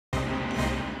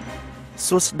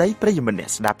សួស្តីប្រិយមិត្តអ្នក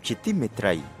ស្ដាប់ជាទីមេត្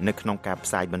រីនៅក្នុងការផ្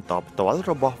សាយបន្តផ្ទាល់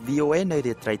របស់ VOA នៅ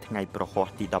រាត្រីថ្ងៃប្រហ័ស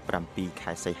ទី17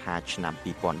ខែសីហាឆ្នាំ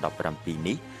2017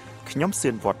នេះខ្ញុំសឿ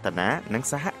នវឌ្ឍនានិង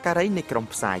សហការីនៃក្រុម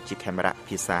ផ្សាយជាខេមរៈ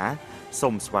ភាសាសូ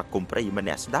មស្វាគមន៍ប្រិយមិត្ត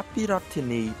អ្នកស្ដាប់ពីរដ្ឋធា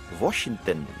នី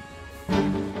Washington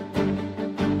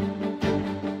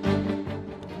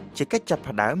ជាកិច្ចចាប់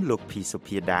ផ្ដើមលោកភីសុ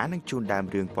ភាដានឹងជូនដើម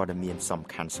រឿងព័ត៌មានសំ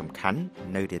ខាន់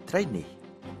នៅរាត្រីនេះ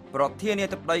ប្រធានា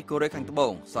ធិបតីកូរ៉េខាងត្បូ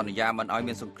ងសន្យាមិនឲ្យ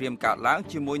មានសង្គ្រាមកើតឡើង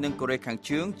ជាមួយនឹងកូរ៉េខាង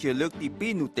ជើងជាលើកទី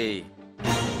2នោះទេរ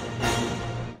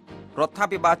ដ្ឋា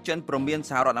ភិបាលចិនព្រមាន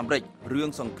សហរដ្ឋអាមេរិករឿង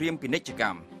សង្គ្រាមពាណិជ្ជក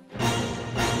ម្ម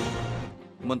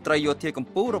មន្ត្រីយោធាក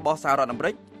ម្ពុជារបស់សហរដ្ឋអាមេ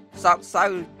រិកសោកសៅ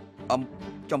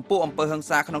ចំពោះអំពើហិង្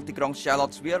សាក្នុងទីក្រុង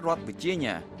Charlottesville រដ្ឋ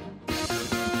Virginia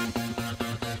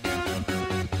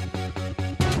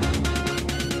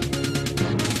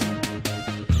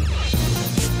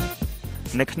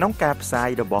នៅក្នុងការផ្សាយ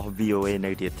របស់ VOA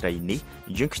នៅរាត្រីនេះ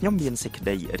យើងខ្ញុំមានសេចក្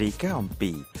តីរាយការណ៍អំ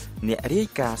ពីអ្នករាយ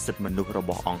ការណ៍សិទ្ធិមនុស្សរប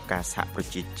ស់អង្គការសហប្រ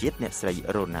ជាជាតិអ្នកស្រី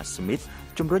Rona Smith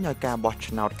ជំរុញឲ្យការបោះ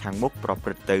ឆ្នោតខាងមុខប្រព្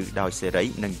រឹត្តទៅដោយសេរី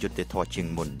និងយុត្តិធម៌ជាង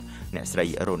មុនអ្នកស្រី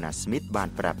Rona Smith បាន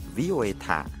ប្រាប់ VOA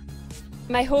ថា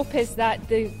My hope is that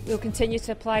they will continue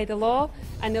to apply the law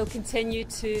and they'll continue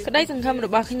to ក្តីសង្ឃឹមរ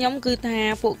បស់ខ្ញុំគឺថា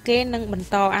ពួកគេនឹងបន្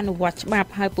តអនុវត្តច្បាប់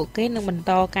ហើយពួកគេនឹងបន្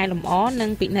តកែលម្អនិង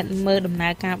ពិនិត្យមើលដំណើ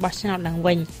រការបោះឆ្នោតឡើង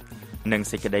វិញនិង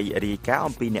សេចក្តីរាយការណ៍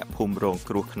អំពីអ្នកភូមិរង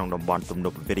គ្រោះក្នុងតំបន់ទំន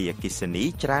ប់វារីអគ្គិសនី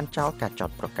ច្រានចោលការចោទ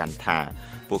ប្រកាន់ថា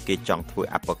ពួកគេចង់ធ្វើ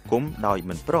អបគមដោយ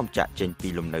មិនព្រមចាក់ចេញពី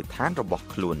លំនៅឋានរបស់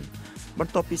ខ្លួនប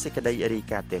ន្ទាប់ពីសេចក្តីរាយ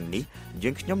ការណ៍ទាំងនេះយើ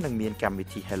ងខ្ញុំនឹងមានកម្មវិ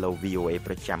ធី Hello VOA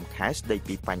ប្រចាំខែស្ដី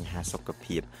ពីបញ្ហាសុខ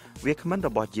ភាពវាគ្មិនរ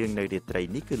បស់យើងនៅរាត្រី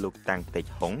នេះគឺលោកតាំងតេជ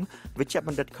ហុងវិជ្ជប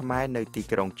ណ្ឌិតខ្មែរនៅទី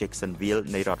ក្រុង Jacksonville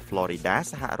នៃរដ្ឋ Florida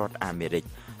សហរដ្ឋអាមេរិក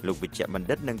លោកវិជ្ជបណ្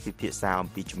ឌិតនឹងពិភាក្សាអំ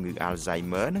ពីជំងឺ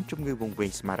Alzheimer និងជំងឺវង្វេ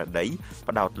ងស្មារតី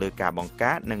ផ្ដោតលើការបង្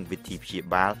ការនិងវិធីព្យា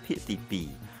បាលភាគទី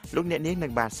2លោកអ្នកនាងនឹ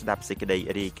ងបានស្ដាប់សេចក្តី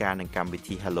រាយការណ៍នឹងកម្មវិ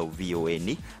ធី Hello VOA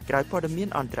នេះក្រោយព័ត៌មាន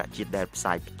អន្តរជាតិដែលផ្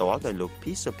សាយផ្ទាល់ដោយលោក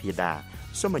ភីសុភាដា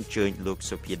សូមអញ្ជើញលោក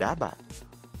សុភាដា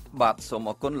បាទសូម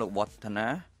អរគុណលោកវឌ្ឍនា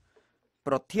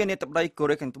ប្រធានាធិបតីកូ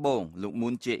រ៉េខាងត្បូងលោកមូ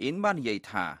នជេអ៊ីនបាននិយាយ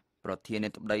ថាប្រធានា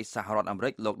ធិបតីសហរដ្ឋអាមេរិ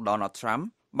កលោក Donald Trump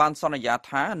បានសន្យា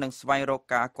ថានឹងស្វែងរក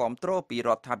ការគាំទ្រពីរ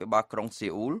ដ្ឋាភិបាលក្រុងសេ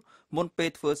អ៊ូលមុនពេល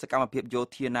ធ្វើសកម្មភាពយោ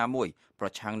ធាណាមួយប្រ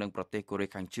ឆាំងនឹងប្រទេសកូរ៉េ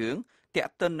ខាងជើងទា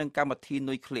ក់ទិននឹងកម្មវិធី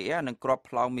នុយក្លេអ៊ែរនិងគ្រាប់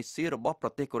ផ្លោងមីស៊ីលរបស់ប្រ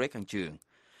ទេសកូរ៉េខាងជើង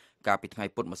កាលពីថ្ងៃ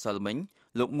ពុធម្សិលមិញ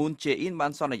លោកមូនជេអ៊ីនបា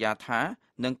នសន្យាថា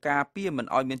នឹងការពារមិន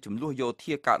ឲ្យមានចំនួនយោ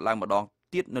ធាកើតឡើងម្ដង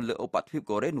ទៀតនៅលើឧបទ្វីប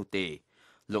កូរ៉េនោះទេ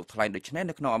លោកថ្លែងដូចនេះ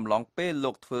នៅក្នុងអំឡុងពេល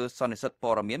លោកធ្វើសន្និសីទព័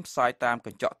ត៌មានផ្សាយតាមក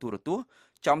ញ្ចក់ទូរទស្សន៍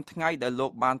ចំថ្ងៃដែលលោ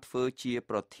កបានធ្វើជា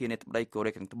ប្រធានាធិបតីកូ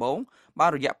រ៉េខាងត្បូងបាន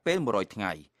រយៈពេល100ថ្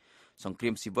ងៃសង្គ្រា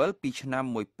មស៊ីវិលពីឆ្នាំ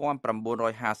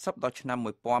1950ដល់ឆ្នាំ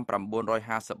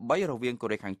1953រវាងកូ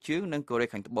រ៉េខាងជើងនិងកូរ៉េ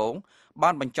ខាងត្បូងបា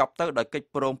នបញ្ចប់ទៅដោយកិច្ច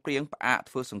ព្រមព្រៀងផ្អាក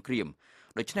ធ្វើសង្គ្រាម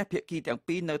ដូច្នេះភាគីទាំង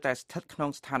ពីរនៅតែស្ថិតក្នុង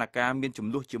ស្ថានភាពមានចំ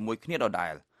នួនជាមួយគ្នាដដែ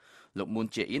លលោកមូន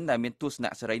ជេអ៊ីនដែលមានទស្ស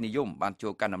នៈសេរីនិយមបានចូ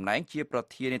លកាន់តំណែងជាប្រ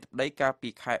ធានាធិបតីកាលពី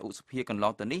ខែឧសភាកន្ល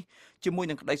ងទៅនេះជាមួយ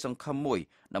នឹងក្តីសង្ឃឹមមួយ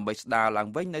ដើម្បីស្ដារឡើង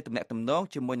វិញនៅទំនាក់ទំនង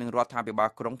ជាមួយនឹងរដ្ឋាភិបាល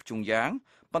ក្រុងព្យុងយ៉ាង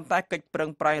ប៉ុន្តែកិច្ចប្រឹង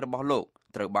ប្រែងរបស់លោក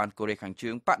ត្រូវបានកូរ៉េខាងជើ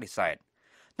ងបដិសេធ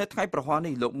នៅថ្ងៃប្រហ័ស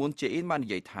នេះលោកមូនជេអ៊ីនបាននិ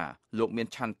យាយថាលោកមាន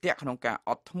ឆន្ទៈក្នុងការ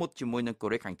អត់ធ្មត់ជាមួយនឹងកូ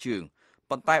រ៉េខាងជើង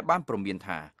ប៉ុន្តែបានព្រមាន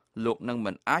ថាលោកនឹង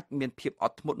មិនអាចមានភាពអ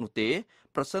ត់ធ្មត់នោះទេ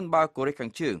ប្រសិនបើកូរ៉េខា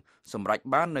ងជើងសម្រេច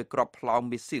បាននៅគ្រាប់ផ្លោង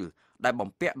មីស៊ីលដែលបំ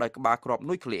ពាក់ដោយក្បាលគ្រាប់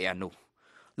នុយក្លេអ៊ែរនោះ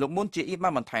លោកមូនជេអ៊ីនបា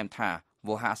នបន្ថែមថា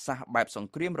វោហារសាស្ត្របែបស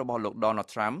ង្គ្រាមរបស់លោក Donald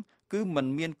Trump គឺមិន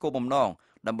មានគោលបំណង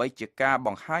ដើម្បីជាការប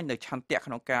ង្ហាញនៅឆន្ទៈ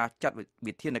ក្នុងការចាត់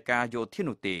វិធានការយោធា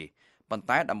នោះទេប៉ុន្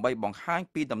តែដើម្បីបង្ហាញ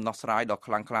ពីដំណោះស្រាយដ៏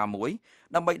ខ្លាំងក្លាមួយ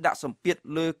ដើម្បីដាក់សម្ពាធ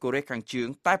លើកូរ៉េខាងជើង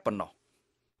តែប៉ុណ្ណោះ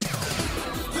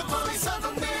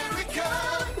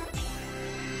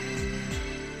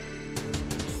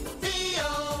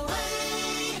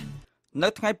នៅ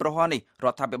ថ្ងៃប្រហ័សនេះរ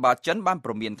ដ្ឋាភិបាលចិនបាន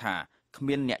ព្រមានថាគ្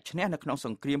មានអ្នកឈ្នះនៅក្នុងស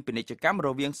ង្គ្រាមពាណិជ្ជកម្មរ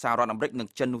វាងសហរដ្ឋអាមេរិកនិង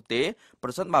ចិននោះទេប្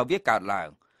រសិនបើវាកើតឡើង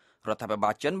រដ្ឋាភិបា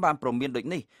លចិនបានព្រមានដូច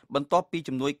នេះបន្ទាប់ពី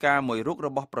ជំនួយការមួយរូបរ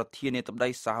បស់ប្រធានាធិបតី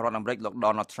សហរដ្ឋអាមេរិកលោក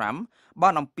Donald Trump បា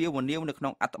នអំពាវនាវនៅក្នុ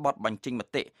ងអត្ថបទបញ្ចេញម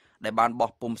តិដែលបានបោះ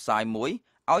ពុម្ពផ្សាយមួយ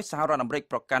ឲ្យសហរដ្ឋអាមេរិក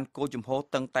ប្រកាន់គោលជំហរ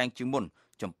តឹងតែងជាងមុន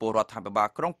ចំពោះរដ្ឋាភិបាល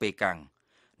ក្រុងប៉េកាំង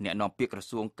អ្នកនាំពាក្យក្រ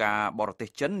សួងការបរទេស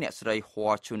ចិនអ្នកស្រីហួ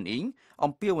រឈុនអ៊ីង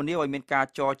អំពាវនាវឲ្យមានការ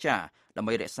ចរចាដើម្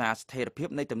បីរក្សាស្ថិរភាព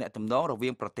នៃទំនាក់ទំនងរវា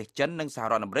ងប្រទេសចិននិងសហ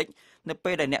រដ្ឋអាមេរិកនៅ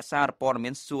ពេលដែលអ្នកសារព័ត៌មា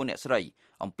នសួរអ្នកស្រី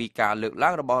អំពីការលើកឡើ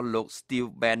ងរបស់លោក Steve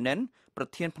Bannon ប្រ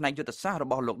ធានផ្នែកយុទ្ធសាស្ត្ររ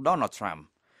បស់លោក Donald Trump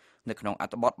នៅក្នុងអ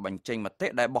ត្ថបទបញ្ចេញមតិ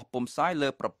ដែលបោះពុម្ពផ្សាយលើ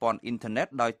ប្រព័ន្ធអ៊ីនធឺណិត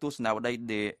ដោយទស្សនាវដ្តី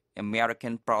The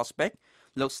American Prospect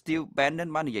លោក Steve Bannon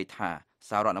បាននិយាយថា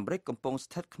សហរដ្ឋអាមេរិកកំពុង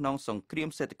ស្ថិតក្នុងសង្គ្រាម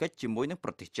សេដ្ឋកិច្ចជាមួយនឹងប្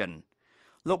រទេសចិន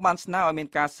លោកបានស្នើឲ្យមាន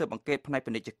ការស៊ើបអង្កេតផ្នែក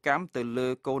ពាណិជ្ជកម្មទៅលើ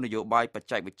គោលនយោបាយបច្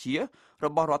ចេកវិទ្យារ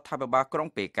បស់រដ្ឋាភិបាលក្រុង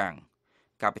ប៉េកាំង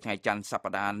កាលពីថ្ងៃច័ន្ទស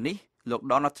ប្តាហ៍នេះលោក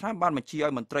Donald Trump បានបញ្ជាឲ្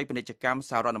យមន្ត្រីពាណិជ្ជកម្ម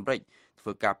សហរដ្ឋអាមេរិកធ្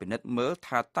វើការពិនិត្យមើល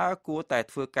ថាតើគួរតែ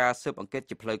ធ្វើការស៊ើបអង្កេត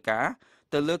ជាផ្លូវការ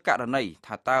ទៅលើករណី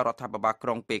ថាតើរដ្ឋាភិបាលក្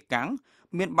រុងប៉េកាំង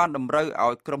មានបានតម្រូវ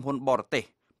ឲ្យក្រុមហ៊ុនបរទេស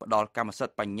ផ្ដល់កម្មសិទ្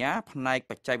ធិបញ្ញាផ្នែក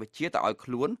បច្ចេកវិទ្យាទៅឲ្យ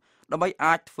ខ្លួនដើម្បី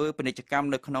អាចធ្វើពាណិជ្ជកម្ម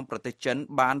នៅក្នុងប្រទេសចិន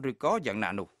បានឬក៏យ៉ាង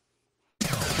ណានោះ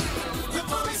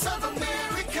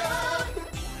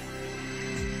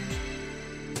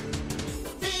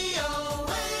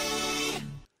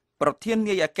ប្រធាន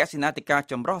នាយអគ្គសេនាធិការ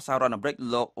ចម្រុះសហរដ្ឋអាមេរិក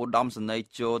លោកឧត្តមសេនីយ៍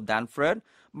Joe Dunford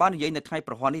បាននិយាយនៅថ្ងៃ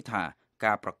ប្រហ័ននេះថា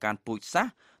ការប្រកាន់ពូជសាស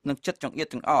ន៍និងចិត្តចង្អៀត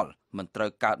ចង្អល់មិនត្រូវ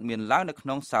កើតមានឡើងនៅក្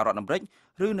នុងសហរដ្ឋអាមេរិក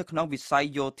ឬនៅក្នុងវិស័យ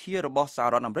យោធារបស់សហ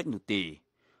រដ្ឋអាមេរិកនោះទេ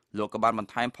លោកក៏បានប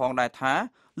ន្ថែមផងដែរថា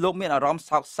លោកមានអារម្មណ៍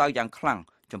សោកសៅយ៉ាងខ្លាំង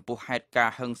ចំពោះហេតុការ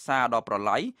ណ៍ហិង្សាដ៏ប្រ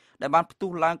ឡាយដែលបានផ្ទុះ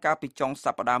ឡើងកាលពីចុងស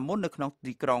ប្តាហ៍មុននៅក្នុង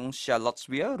ទីក្រុង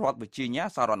Charlottesville រដ្ឋ Virginia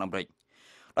សហរដ្ឋអាមេរិក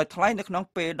ដោយថ្លែងនៅក្នុង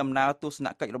ពេលដំណើរទស្សន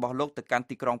កិច្ចរបស់លោកទៅកាន់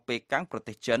ទីក្រុងប៉េកាំងប្រ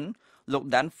ទេសចិនលោក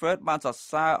Danford បានសរ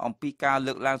សើរអំពីការ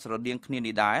លើកឡើងស្រដៀងគ្នា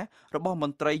នេះដែររបស់ម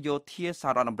ន្ត្រីយោធាស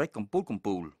ហរដ្ឋអាមេរិកកំ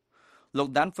ពូលលោក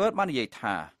Danford បាននិយាយ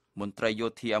ថាមន្ត្រីយោ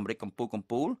ធាអាមេរិកកំ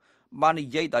ពូលបាននិ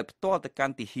យាយដោយផ្ទាល់ទៅកា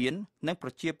ន់ទាហាននិងប្រ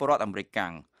ជាពលរដ្ឋអាមេរិកកាំ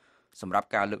ងសម្រាប់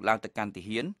ការលើកឡើងទៅកាន់ទា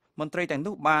ហានមន្ត្រីទាំង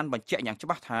នោះបានបញ្ជាក់យ៉ាងច្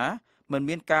បាស់ថាមិន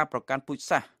មានការប្រកាន់ពូជ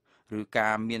សាសន៍ឬកា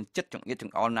រមានចិត្តចង្អៀតច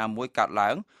ង្អល់ណាមួយកើតឡើ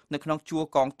ងនៅក្នុងជួរ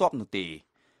កងទ័ពនោះទេ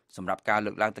សម្រាប់ការ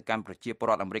លើកឡើងទៅកាន់ប្រជាពល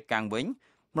រដ្ឋអាមេរិកកាំងវិញ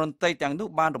មន្ត្រីទាំងនោះ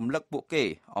បានរំលឹកពួកគេ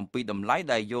អំពីតម្លៃ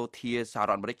ដែលយោធាសហ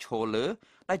រដ្ឋអាមេរិកឈរលើ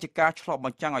ដែលជាការឆ្លុះប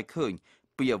ញ្ចាំងឲ្យឃើញ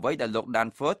ពីអ្វីដែលលោក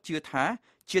Danford ជឿថា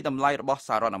ជាតម្លៃរបស់ស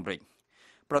ហរដ្ឋអាមេរិក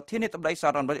ប្រធានាធិបតីសហ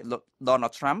រដ្ឋអាមេរិកលោក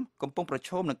Donald Trump កំពុងប្រឈ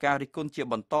មនឹងការរិះគន់ជា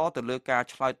បន្តទៅលើការ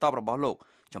ឆ្លើយតបរបស់លោក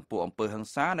ចំពោះអំពើហិង្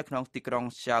សានៅក្នុងទីក្រុង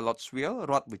Charlottesville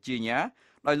រដ្ឋ Virginia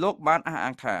ដោយលោកបានអះ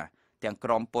អាងថាទាំងក្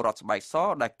រុមពលរដ្ឋស្បែកស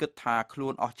ដែលគិតថាខ្លួ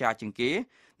នអស្ចារ្យជាងគេ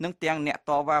និងទាំងអ្នក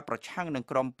តវ៉ាប្រឆាំងនឹង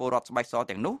ក្រុមពលរដ្ឋស្បែកស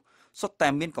ទាំងនោះសុទ្ធតែ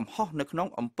មានកំហុសនៅក្នុង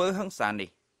អំពើហិង្សានេះ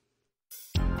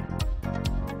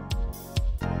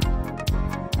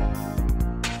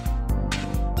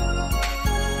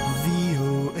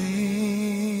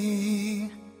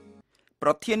ប្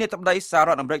រធានាធិបតីសហរ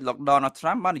ដ្ឋអាមេរិកលោក Donald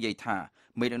Trump បាននិយាយថា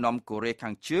មេដឹកនាំកូរ៉េខា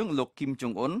ងជើងលោកគីមចុ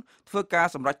ងអ៊ុនធ្វើការ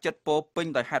សម្រេចចិត្តពោពេញ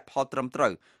ដោយហេតុផលត្រឹមត្រូ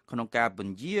វក្នុងការប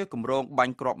ញ្ជាគម្រោងបា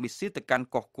ញ់គ្រាប់មីស៊ីលទៅកាន់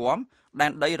កោះគាំដែ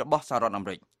នដីរបស់សហរដ្ឋអាមេ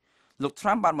រិកលោក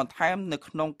Trump បានបន្ថែមនៅ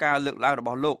ក្នុងការលើកឡើងរប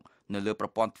ស់លោកនៅលើប្រ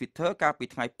ព័ន្ធ Twitter កាលពី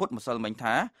ថ្ងៃពុធម្សិលមិញ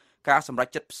ថាការសម្រេច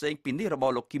ចិត្តផ្សេងពីនេះរប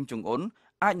ស់លោកគីមចុងអ៊ុន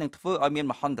អាចនឹងធ្វើឲ្យមាន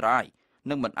មហន្តរាយ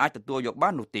និងមិនអាចទទួលយកបា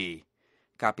ននោះទេ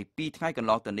កាលពី2ថ្ងៃកន្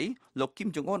លងទៅនេះលោកគីម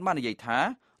ចុងអ៊ុនបាននិយាយថា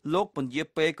លោកពន្យា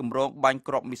ពេលគម្រោងបាញ់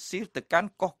គ្រាប់មីស៊ីលទៅកាន់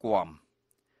កោះគាំ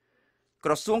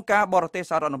ក្រសួងការបរទេស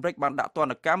សហរដ្ឋអាមេរិកបានដាក់ទ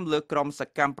ណ្ឌកម្មលើក្រុមស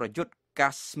កម្មប្រយុទ្ធកា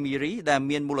ស្មីរីដែល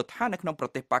មានមូលដ្ឋាននៅក្នុងប្រ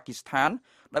ទេសប៉ាគីស្ថាន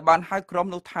ដោយបានហៅក្រុម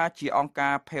នោះថាជាអង្គកា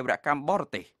រភេរវកម្មបរ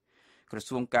ទេសក្រ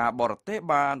សួងការបរទេស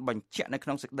បានបញ្ជាក់នៅក្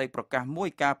នុងសេចក្តីប្រកាសមួយ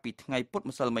កាលពីថ្ងៃពុធ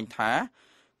ម្សិលមិញថា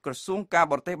ក្រសួងការ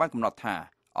បរទេសបានកំណត់ថា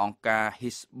អង្គការ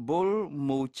Hizbul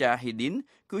Mujahideen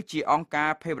គឺជាអង្គការ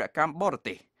ភេរវកម្មបរ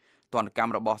ទេសទណ្ឌកម្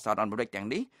មរបស់សហរដ្ឋអាមេរិកទាំង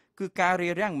នេះគឺការរា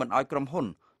រាំងមិនឲ្យក្រុមហ៊ុន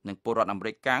និងពលរដ្ឋអាមេ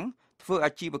រិកកាំងធ្វើ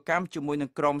អាជីវកម្មជាមួយនឹ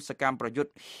ងក្រុមសកម្មប្រយុទ្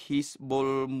ធ Hizbul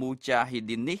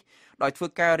Mujahideen នេះដោយធ្វើ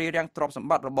ការរារាំងទ្រព្យសម្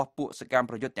បត្តិរបស់ពួកសកម្ម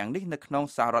ប្រយុទ្ធទាំងនេះនៅក្នុង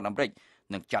សហរដ្ឋអាមេរិក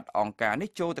និងចាត់អង្គការនេះ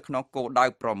ចូលទៅក្នុងគោលដៅ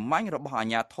ប្រមាញ់របស់អា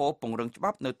ជ្ញាធរពង្រឹងច្បា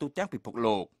ប់នៅទូទាំងពិភព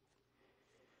លោក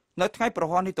នៅថ្ងៃប្រ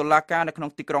ហ័ននេះតុលាការនៅក្នុង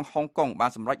ទីក្រុងហុងកុងបា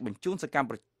នសម្រេចបញ្ជូនសកម្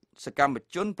ម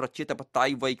ជនប្រជាធិបតេយ្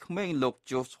យវ័យក្មេងលោក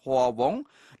Joshua Wong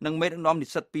និងមេដឹកនាំនិ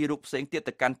ស្សិត2រូបផ្សេងទៀត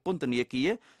ទៅកាន់ពន្ធនាគារ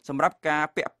សម្រាប់ការ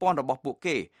ពាក់ព័ន្ធរបស់ពួក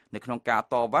គេនៅក្នុងការ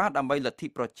តវ៉ាដើម្បីលទ្ធិ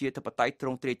ប្រជាធិបតេយ្យទ្រ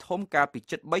ង់ទ្រាយធំកាលពី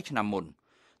ជិត3ឆ្នាំមុន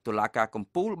តុលាការកំ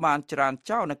ពូលបានច្រាន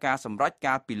ចោលនឹងការសម្រេច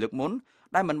កាលពីលើកមុន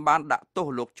ដែលមិនបានដាក់ទោស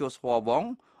លោក Joshua Wong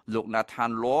លោក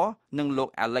Nathan Law និងលោក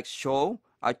Alex Shaw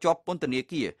ឲ្យជាប់ពន្ធនា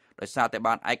គារដោយសារតែ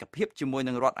បានឯកភាពជាមួយ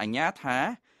នឹងរដ្ឋអាជ្ញាថា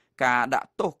ការដាក់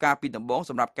ទោសការពីដំបូង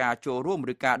សម្រាប់ការចូលរួម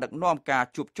ឬការដឹកនាំការ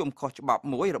ជួបជុំខុសច្បាប់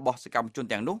មួយរបស់សកម្មជន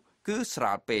ទាំងនោះគឺស្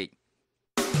រាលពេក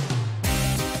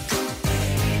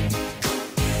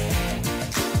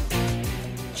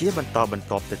ជាបន្ត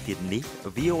ទៅទៀតនេះ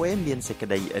VOA មានសេចក្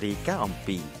តីរាយការណ៍អំ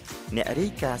ពីអ្នករា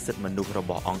យការណ៍សិទ្ធិមនុស្សរ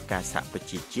បស់អង្គការសហប្រ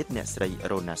ជាជាតិអ្នកស្រី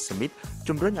Rona Smith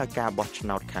ជំរុញឲ្យការបោះឆ្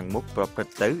នោតខាងមុខប្រព្រឹ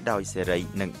ត្តទៅដោយសេរី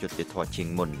និងយុត្តិធម៌ជាង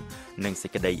មុននិងសេ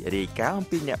ចក្តីរាយការណ៍អំ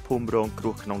ពីអ្នកភូមិរងគ្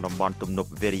រោះក្នុងតំបន់ទំន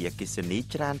ប់វារីអគ្គិសនី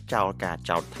ច្រានចោលការ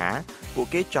ចោទថាពួក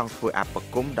គេចង់ធ្វើអប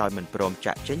គមដោយមិនព្រម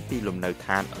ចាក់ចេញពីលំនៅ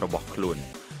ឋានរបស់ខ្លួន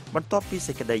បន្ទាប់ពី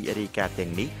សេចក្តីរាយការណ៍ទាំ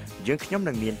ងនេះយើងខ្ញុំ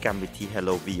នឹងមានកម្មវិធី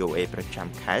Hello VOA ប្រចាំ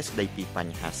ខែស្ដីពីប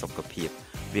ញ្ហាសុខភាព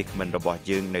វាគ្មិនរបស់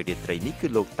យើងនៅរាត្រីនេះគឺ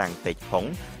លោកតាំងតេជហុង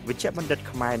វិជ្ជបណ្ឌិត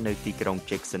ខ្មែរនៅទីក្រុង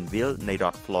Jacksonville នៃរ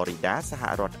ដ្ឋ Florida សហ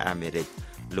រដ្ឋអាមេរិក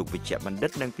លោកវិជ្ជបណ្ឌិ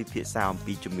តនឹងពិភាក្សាអំ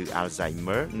ពីជំងឺ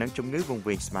Alzheimer និងជំងឺវង្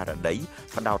វេងស្មារតី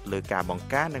ផ្ដោតលើការបង្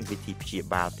ការនិងវិធីព្យា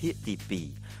បាលភាគទី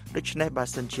2ដូច្នេះបើ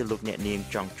សិនជាលោកអ្នកនាង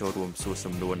ចង់ចូលរួមសួរ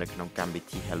សំណួរនៅក្នុងកម្មវិ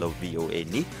ធី Hello VOA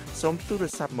នេះសូមទូរ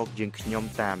ស័ព្ទមកយើងខ្ញុំ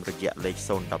តាមរយៈលេខ012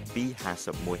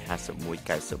 51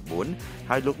 51 94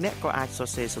ហើយលោកអ្នកក៏អាចសរ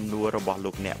សេរសំណួររបស់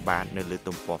លោកអ្នកបាននៅលើ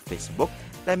ទំព័រ Facebook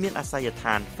ដែលមានអាសយដ្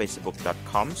ឋាន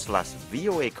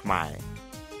facebook.com/voa khmer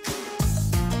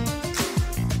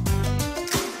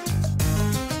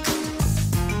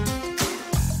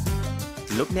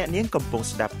លោកអ្នកនាងកំពុង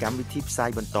ស្ដាប់កម្មវិធីផ្សាយ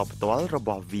បន្តផ្ទាល់រប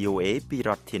ស់ VOA ពីរ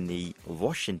ដ្ឋធានី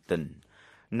Washington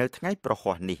នៅថ្ងៃប្រ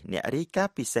ហ័សនេះអ្នករាយការ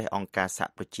ណ៍ពិសេសអង្គការសហ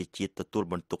ប្រជាជាតិទទួល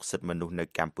បន្ទុកសិទ្ធិមនុស្សនៅ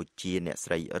កម្ពុជាអ្នក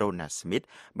ស្រី Rona Smith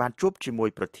បានជួបជាមួយ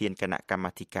ប្រធានគណៈកម្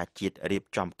មាធិការជាតិរៀប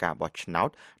ចំការបោះឆ្នោត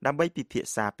ដើម្បីពិភា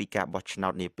ក្សាពីការបោះឆ្នោ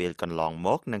តនាពេលកន្លងម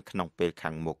កនិងក្នុងពេល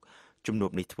ខាងមុខជំនួ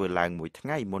បនេះធ្វើឡើងមួយថ្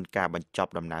ងៃមុនការបញ្ច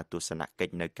ប់ដំណើរទស្សនកិ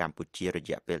ច្ចនៅកម្ពុជារ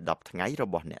យៈពេល10ថ្ងៃរ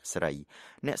បស់អ្នកស្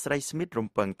រី Smith រំ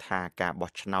ពឹងថាការបោះ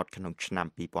ឆ្នោតក្នុងឆ្នាំ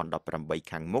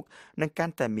2018ខាងមុខនឹងកា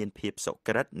ន់តែមានភាពសុ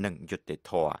ក្រឹតនិងយុត្តិ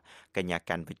ធម៌កញ្ញា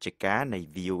កាន់វិជ្ជការនៃ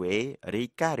VOA រាយ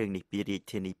ការណ៍រឿងនេះពីរាជ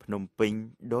ធានីភ្នំពេញ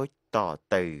ដូចត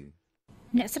ទៅ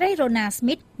អ្នកស្រី Rona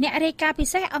Smith អ្នករាយការណ៍ពិ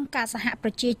សេសអង្គការសហប្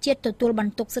រជាជាតិទទួលប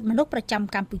ន្ទុកសិទ្ធិមនុស្សប្រចាំ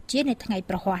កម្ពុជានៅថ្ងៃ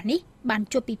ប្រហ័សនេះបាន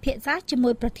ជួបពិភាក្សាជាមួ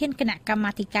យប្រធានគណៈកម្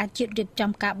មាធិការជាតិរៀប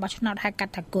ចំការបោះឆ្នោតហៅកា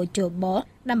ត់ថាគោជប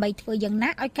ដើម្បីធ្វើយ៉ាងណា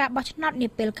ឲ្យការបោះឆ្នោតនា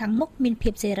ពេលខាងមុខមានភា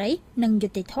ពសេរីនិងយុ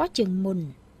ត្តិធម៌ជាងមុន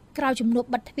ក្រោយជំនួប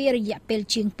បិទទ្វាររយៈពេល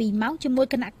ជាង2ម៉ោងជាមួយ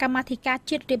គណៈកម្មាធិការ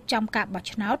ជាតិរៀបចំការបោះ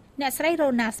ឆ្នោតអ្នកស្រី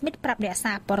Rona Smith ប្រាប់អ្នក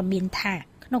សារព័ត៌មានថា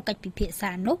ក្នុងកិច្ចពិភាក្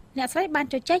សានោះអ្នកស្រីបាន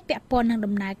ជជែកពាក់ព័ន្ធនឹង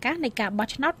ដំណើរការនៃការបោះ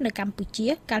ឆ្នោតនៅកម្ពុជា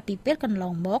កាលពីពេលកន្ល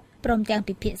ងមកព្រមទាំង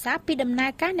ពិភាក្សាពីដំណើរ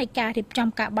ការនៃការរៀបចំ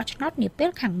ការបោះឆ្នោតនាពេល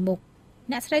ខាងមុខ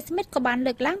អ្នកស្រី Smith ក៏បាន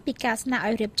លើកឡើងពីការស្នើ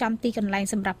ឲ្យរៀបចំទីកន្លែង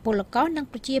សម្រាប់ពលករនិង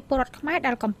ប្រជាពលរដ្ឋខ្មែរ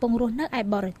ដែលកំពុងរស់នៅឯ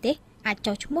បរទេសអាច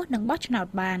ចុះឈ្មោះនិងបោះឆ្នោត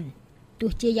បាន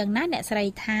ទោះជាយ៉ាងណាអ្នកស្រី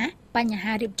ថាបញ្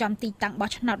ហារៀបចំទីតាំងបោះ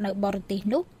ឆ្នោតនៅបរទេស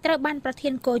នោះត្រូវបានប្រធា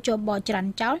នគោជបច្រាន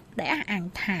ចោលដែលអះអាង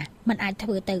ថាมันអាចធ្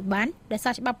វើទៅបានដោយ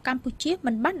សារច្បាប់កម្ពុជា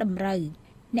មិនបានតម្រូវ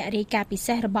អ្នករាយការណ៍ពិ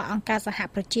សេសរបស់អង្គការសហ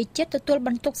ប្រជាជាតិទទួលប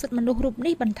ន្ទុកសិទ្ធិមនុស្សរូប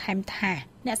នេះបន្ថែមថា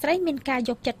អ្នកស្រីមានការ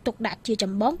យកចិត្តទុកដាក់ជាច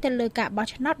ម្បងទៅលើការបោះ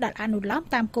ឆ្នោតដែលអនុលោម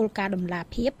តាមគោលការណ៍ដំណា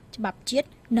ភិបច្បាប់ជាតិ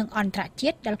និងអន្តរជា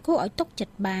តិដែលគួរឲ្យទុកចិ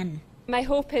ត្តបាន My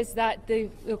hope is that they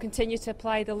will continue to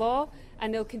apply the law and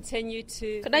they'll continue to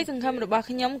ក្តីសង្ឃឹមរបស់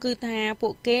ខ្ញុំគឺថាពួ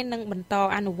កគេនឹងបន្ត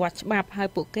អនុវត្តច្បាប់ហើយ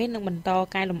ពួកគេនឹងបន្ត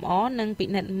កែលម្អនិងពិ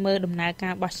និត្យមើលដំណើរកា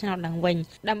របោះឆ្នោតឡើងវិញ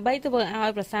ដើម្បីធ្វើឲ្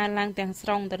យប្រសើរឡើងទាំងស្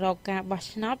រុងទៅរកការបោះ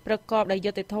ឆ្នោតប្រកបដោយ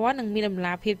យុត្តិធម៌និងមានតម្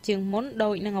លាភាពជាងមុនដោ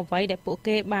យនឹងអ្វីដែលពួក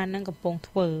គេបាននឹងកំពុង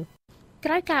ធ្វើ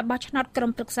ក្រោយការបោះឆ្នោតក្រុ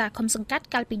មប្រឹក្សាឃុំសង្កាត់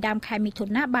កាលពីដើមខែមិថុ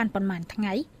នាបានប្រមាណថ្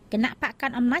ងៃគណៈបកកា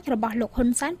ន់អំណាចរបស់លោកហ៊ុន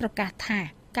សែនប្រកាសថា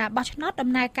ការបោះឆ្នោតដំ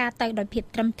ណើរការទៅដោយភាព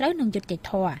ត្រឹមត្រូវនិងយុត្តិ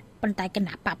ធម៌ប៉ុន្តែគ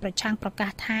ណៈបកប្រឆាំងប្រកា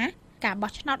សថាការ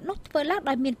បោះឆ្នោតនោះធ្វើឡើង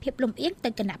ដោយមានភាពលំអៀងទៅ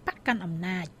គណៈបកកាន់អំ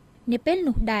ណាចនាពេល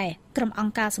នោះដែរក្រុមអ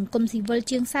ង្គការសង្គមស៊ីវិល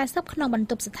ជាង40ក្នុងបន្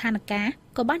ទប់ស្ថានភាព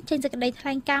ក៏បានចេញសេចក្តីថ្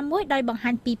លែងការណ៍មួយដោយបង្ហា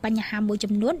ញពីបញ្ហាមួយ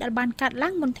ចំនួនដែលបានកើតឡើ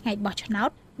ងមុនថ្ងៃបោះឆ្នោត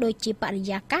ដូចជាបរិ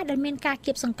យាកាសដែលមានការ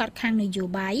គៀបសង្កត់ខាងនយោ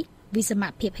បាយវិសម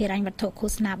ភាពហិរញ្ញវត្ថុឃោ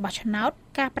សនាបោះឆ្នោត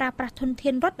ការប្រើប្រាស់ធនធា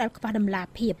នរដ្ឋដែលខ្វះតម្លា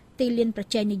ភាពទីលានប្រ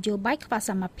ជែងនយោបាយខ្វះ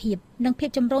សមភាពនិងភាព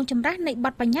ចម្រូងចម្រាសនៃប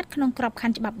ទបញ្ញត្តិក្នុងក្របខ័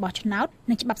ណ្ឌច្បាប់បោះឆ្នោត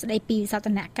និងច្បាប់ស្តីពីវិសោធ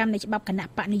នកម្មនៃច្បាប់គណៈ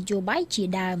បកនយោបាយជា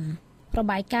ដើមរ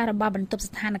បាយការណ៍របស់បន្ទប់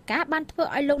ស្ថានភាពបានធ្វើ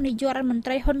ឲ្យលោកនាយករដ្ឋមន្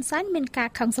ត្រីហ៊ុនសែនមានការ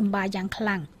ខឹងសម្បារយ៉ាងខ្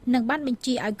លាំងនិងបានបញ្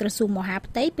ជាឲ្យក្រសួងមហា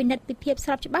ផ្ទៃពិនិត្យពីភាពស្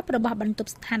របច្បាប់របស់បន្ទប់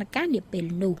ស្ថានភាពនាពេល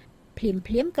នោះភ្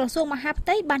លាមៗក្រសួងមហាផ្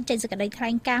ទៃបានចេញសេចក្តីថ្លែ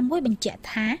ងការណ៍មួយបញ្ជាក់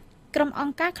ថាក្រុមអ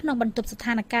ង្គការក្នុងបន្ទប់ស្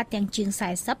ថានភាពទាំងជាង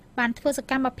40បានធ្វើស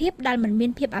កម្មភាពដែលមិនមា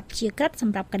នភាពអព្យាក្រឹតស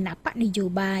ម្រាប់គណៈបកនយោ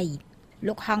បាយ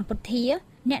លោកហងពុធា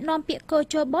អ្នកនាំពាក្យគោ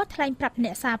ជបថ្លែងប្រាប់អ្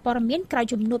នកសារព័ត៌មានក្រោយ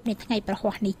ជំនួបនៅថ្ងៃប្រហ័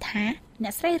សនេះថាអ្ន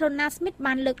កស្រី Rona Smith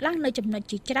បានលើកឡើងនៅចំណុច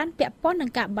ជាច្រើនពាក់ព័ន្ធនឹ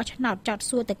ងការបោះឆ្នោតចោទ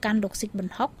សួរទៅកាន់លោកស៊ីកប៊ុន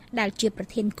ហុកដែលជាប្រ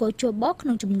ធានគោជបក្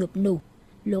នុងជំនួបនោះ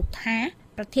លោកថា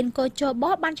ប្រធានគោជប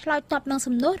បានឆ្លើយតបនឹង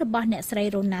សំណួររបស់អ្នកស្រី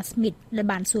Rona Smith ដែល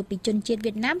បានសួរពីជនជាតិ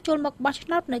វៀតណាមចូលមកបោះឆ្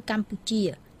នោតនៅកម្ពុជា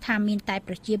ថាមានតែ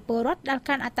ប្រជាពលរដ្ឋដែល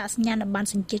កាន់អត្តសញ្ញាណប័ណ្ណ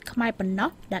សញ្ជាតិខ្មែរប៉ុណ្ណោះ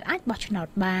ដែលអាចបោះឆ្នោត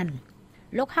បាន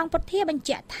លោកហងពុធាបញ្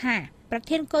ជាក់ថាប្រ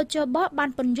ធានគោជបបាន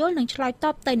ពន្យល់និងឆ្លើយត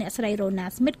បទៅអ្នកស្រី Rona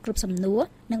Smith គ្រប់សំណួរ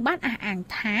និងបានអះអាង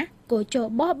ថាគោជ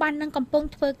បបាននឹងកំពុង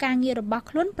ធ្វើការងាររបស់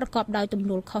ខ្លួនប្រកបដោយទំ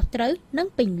នួលខុសត្រូវនិង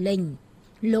ពេញលេញ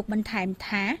លោកបន្ថែម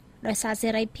ថាដោយសារសេ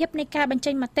រីភាពនៃការបញ្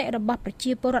ចេញមតិរបស់ប្រ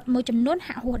ជាពលរដ្ឋមួយចំនួន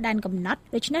ហាក់ហួសដែនកំណត់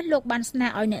ដូច្នេះលោកបានស្នើ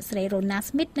ឲ្យអ្នកស្រី Rona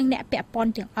Smith និងអ្នកពាក់ព័ន្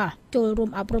ធទាំងអស់ចូលរួម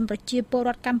អប់រំប្រជាពលរ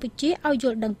ដ្ឋកម្ពុជាឲ្យយ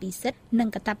ល់ដឹងពីសិទ្ធិនិង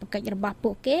កាតព្វកិច្ចរបស់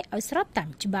ពួកគេឲ្យស្របតាម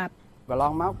ច្បាប់ កន្ល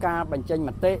ងមកការបញ្ចេញម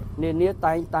តិនានា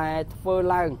តែងតែធ្វើ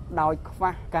ឡើងដោយខ្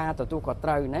វះការទទួលខុសត្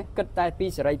រូវណាគិតតែពី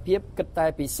សេរីភាពគិតតែ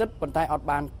ពីសិទ្ធិប៉ុន្តែអត់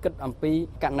បានគិតអំពី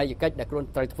កណន័យកិច្ចដែលខ្លួន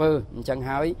ត្រូវធ្វើអញ្ចឹង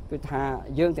ហើយគឺថា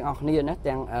យើងទាំងអស់គ្នាណា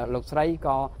ទាំងលោកស្រី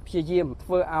ក៏ព្យាយាមធ្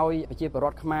វើឲ្យប្រជាពលរ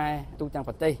ដ្ឋខ្មែរទូទាំង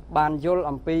ប្រទេសបានយល់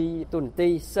អំពីទូនាទី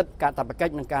សិទ្ធិកាតព្វកិ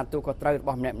ច្ចនិងការទទួលខុសត្រូវរប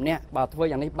ស់ម្នាក់ៗបើធ្វើ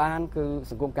យ៉ាងនេះបានគឺ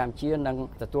សង្គមកម្ពុជានឹង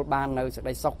ទទួលបាននៅសេចក្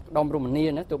តីសុខដុមរមនា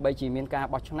ណាទោះបីជាមានការ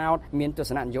បោះឆ្នោតមានទស្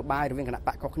សនៈនយោបាយរវាងគណៈប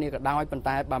កខុសគ្នាក៏ដោយប៉ុន្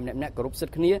តែបើម្នាក់ៗគោរពសិទ្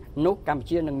ធិគ្នានោះកម្ពុ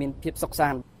ជានឹងមានភាពសុខសា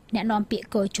ន្តអ្នកនាំពាក្យ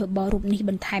កោជបរូបនេះ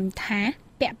បន្ថែមថា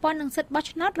ពាក់ព័ន្ធនឹងសិទ្ធិបោះ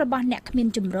ឆ្នោតរបស់អ្នកគ្មាន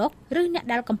ជំរកឬអ្នក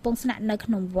ដែលកំពុងស្នាក់នៅក្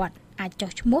នុងវត្តអាចចុះ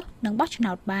ឈ្មោះនិងបោះឆ្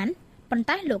នោតបានប៉ុន្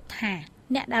តែលោកថា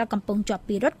អ្នកដែលកំពុងជាប់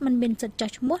ពិរុទ្ធមិនមានសិទ្ធិចុះ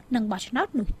ឈ្មោះនិងបោះឆ្នោត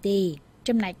នោះទេ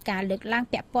ចំណែកការលើកឡើង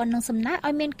ពាក់ព័ន្ធនឹងសំណើ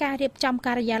ឲ្យមានការរៀបចំ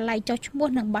ការិយាល័យចុះឈ្មោះ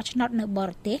និងបោះឆ្នោតនៅប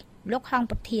រទេសលោកហង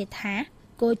ពធាថា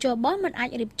គោជបមិនអាច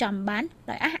រៀបចំបាន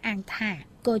ដោយអះអាងថា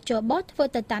គោជបធ្វើ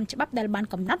ទៅតាមច្បាប់ដែលបាន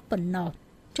កំណត់ប៉ុណ្ណោះ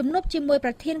ជំនួបជាមួយ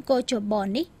ប្រធានគោជប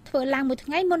នេះធ្វើឡើងមួយថ្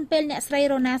ងៃមុនពេលអ្នកស្រី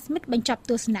រ៉ូណាស្មីតបញ្ចប់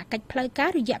ទស្សនកិច្ចផ្លូវការ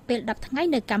រយៈពេល10ថ្ងៃ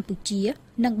នៅកម្ពុជា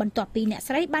និងបន្ទាប់ពីអ្នក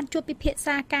ស្រីបានជួបពិភាក្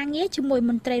សាការងារជាមួយ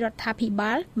មន្ត្រីរដ្ឋាភិ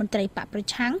បាលមន្ត្រីបកប្រ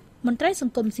ឆាំងមន្ត្រីស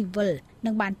ង្គមស៊ីវិលនិ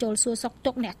ងបានចូលសួរសុខ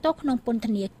ទុក្ខអ្នកទោសក្នុងពន្ធ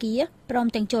នាគារព្រម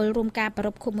ទាំងចូលរួមការប្រារ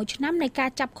ព្ធខួប1ឆ្នាំនៃការ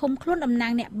ចាប់ឃុំខ្លួនតំណា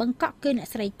ងអ្នកបឹងកក់គឺអ្នក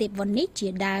ស្រីទេពវណ្ណនេះជា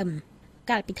ដើម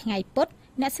កាលពីថ្ងៃពុធ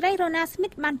អ្នកស្រីរ៉ូណាស្មី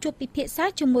តបានជួបពិភាក្សា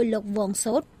ជាមួយលោកវង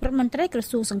សូតរដ្ឋមន្ត្រីក្រ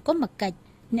សួងសង្គមគិច្ច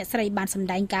អ្នកស្រីបានសម្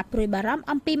ដែងការព្រួយបារម្ភ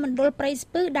អំពីមណ្ឌលព្រៃស្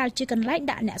ពឺដែលជាកន្លែង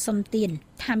ដាក់អ្នកសុំទាន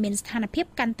ថាមានស្ថានភាព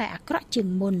កាន់តែអាក្រក់ជាង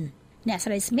មុនអ្នក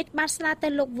ស្រីស្មីតបានស្នើទៅ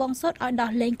លោកវងសូតឲ្យដោះ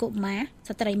លែងកុមារ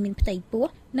ស្ត្រីមានផ្ទៃពោះ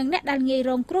និងអ្នកដែលងាយ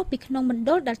រងគ្រោះពីក្នុងមណ្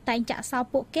ឌលដែលតែងចាក់សោ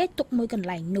ពួកគេទុកមួយកន្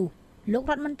លែងនោះលោក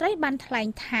រដ្ឋមន្ត្រីបានថ្លែង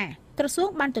ថាក្រសួង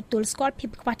បានទទួលស្គាល់ភាព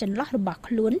ខ្វះចន្លោះរបស់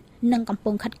ខ្លួននិងកំ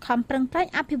ពុងខិតខំប្រឹងប្រែង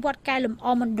អភិវឌ្ឍកែលម្អ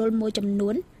មណ្ឌលមួយចំនួ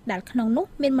នដែលក្នុងនោះ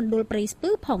មានមណ្ឌលព្រៃស្ពឺ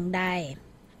ផងដែរ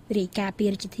រាយការណ៍ពី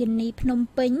រាជធានីភ្នំ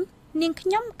ពេញនាងខ្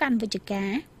ញុំកាន់វិជ្ជកា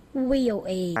រ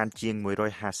VOA បានជាង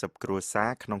150គ្រួសារ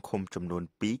ក្នុងឃុំចំនួន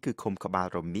2គឺឃុំក្បាល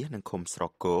រមៀសនិងឃុំស្រ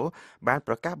កោបាន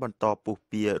ប្រកាសបន្តពុះ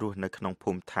ពៀរស់នៅក្នុង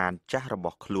ភូមិឋានចាស់រប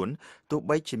ស់ខ្លួនទោះ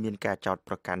បីជាមានការចោទ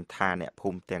ប្រកាន់ថាអ្នកភូ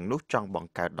មិទាំងនោះចង់ប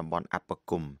ង្កើតតំបន់អប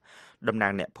គមតំណា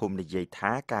ងអ្នកភូមិនិយាយ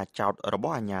ថាការចោទរប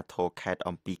ស់អាជ្ញាធរខេត្ត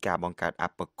អំពីការបង្កើតអ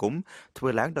បគមធ្វើ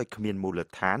ឡើងដោយគ្មានមូល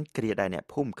ដ្ឋានគ្រាដែលអ្នក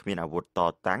ភូមិគ្មានអាវុធត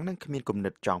តាំងនិងគ្មានគំនិ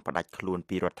តចង់ផ្ដាច់ខ្លួន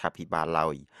ពីរដ្ឋាភិបាលឡើ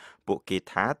យពួកគេ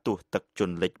ថាទោះទឹកជ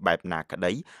ន់លិចបែបណាក្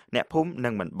តីអ្នកភូមិនឹ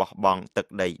ងមិនបោះបង់ទឹក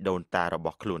ដីដូនតារប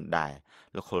ស់ខ្លួនដែរ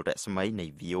លោកខុលរស្មីនៃ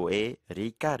VOA រា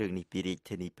យការណ៍រឿងនេះពីរាជ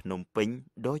ធានីភ្នំពេញ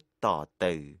ដូចត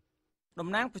ទៅតំ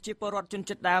ណាងប្រជាពលរដ្ឋជន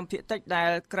ជាតិដើមភាគតិចដែល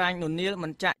ក្រាញននៀលមិ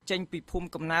នចាក់ចេញពីភូមិ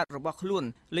កំណើតរបស់ខ្លួន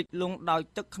លិចលង់ដោយ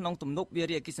ទឹកក្នុងទំនប់វា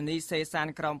រីអគ្គិសនីសេសាន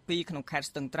ក្រោម2ក្នុងខេត្ត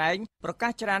ស្ទឹងត្រែងប្រកា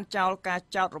សច្រានចោលការ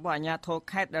ចោទរបស់អាជ្ញាធរ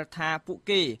ខេត្តដែលថាពួក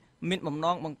គេមានបំណ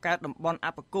ងបង្កើតតំបន់អ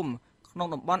បគមក្នុង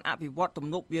តំបន់អភិវឌ្ឍទំ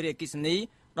នប់វារីអគ្គិសនី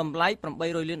តម្លៃ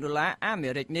$800លានអាមេ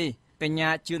រិកនេះកញ្ញា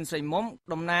ជឿនស្រីមុំ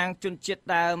តំណាងជនជាតិ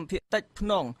ដើមភាគតិចភ្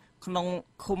នងក្នុង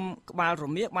ឃុំក្បាលរ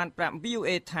មៀសបានប្រាប់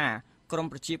VOA ថាក្រម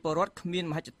ប្រជាពលរដ្ឋគ្មាន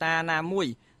មហិច្ឆតាណាមួយ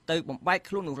ទៅបំបែក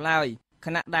ខ្លួននោះឡើយខ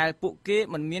ណៈដែលពួកគេ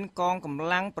មិនមានកងកម្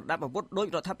លាំងប្រដាប់អាវុធដោយ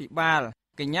រដ្ឋាភិបាល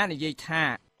កញ្ញានិយាយថា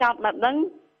ចោតបែបហ្នឹង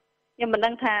ខ្ញុំមិនដឹ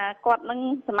ងថាគាត់នឹង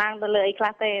ស្មាងទៅលើអីខ្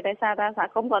លះទេដោយសារតែសហ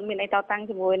គមន៍គាត់មានអីតតាំង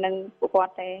ជាមួយនឹងពួកគា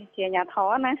ត់ទេជាអាជ្ញាធ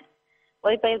រណា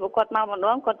ពេលពួកគាត់មកម្ដ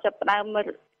ងគាត់ចាប់ផ្ដើម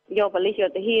យកប៉ូលីសយក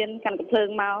ទាហានកាន់កំភ្លើង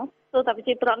មកទោះតែប្រ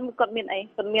ជាប្រដ្ឋគាត់មានអី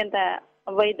គាត់មានតែ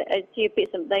អ្វីជាពាក្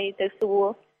យសម្ដីទៅសួរ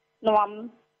នាំ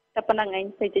តែប៉ុណ្្នឹងឯង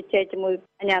ទៅជជែកជាមួយ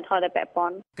អាជ្ញាធរដែលពាក់ព័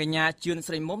ន្ធកញ្ញាជឿន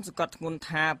ស្រីមុំសង្កត់ធ្ងន់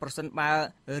ថាប្រសិនបើ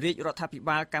រាជរដ្ឋាភិ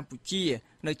បាលកម្ពុជា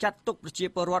នៅចាត់ទុកប្រជា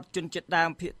ពលរដ្ឋជនជាតិដើម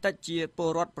ភាគតិចជាពល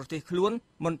រដ្ឋប្រទេសខ្លួន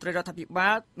មន្ត្រីរដ្ឋាភិបា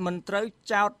លមិនត្រូវ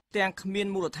ចោទទាំងគ្មាន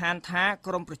មូលដ្ឋានថា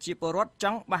ក្រមប្រជាពលរដ្ឋច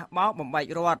ង់បះបោរបំបែក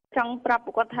រដ្ឋចង់ប្រាប់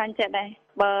ពួកគាត់ថាចេះដែរ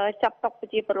បើចាប់ទុកប្រ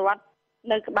ជាពលរដ្ឋ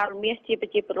នៅក្បាលរមៀសជាប្រ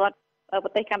ជាពលរដ្ឋប្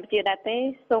រទេសកម្ពុជាដែរទេ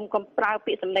សូមកុំប្រើ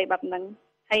ពាក្យសម្ដីបែបហ្នឹង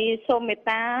ហើយសូមមេត្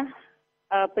តា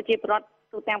ប្រជាពលរដ្ឋ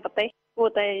ទូទាំងប្រទេសគួរ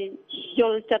តែយ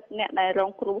ល់ចិត្តអ្នកដែលរ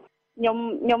ងគ្រោះខ្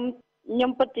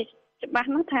ញុំពិតជាច្បាស់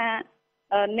ណាស់ថា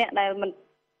អ្នកដែលមិន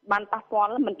បានប៉ះពាល់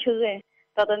មិនឈឺ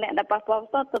ទេតើអ្នកដែលប៉ះពាល់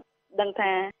ទៅដឹង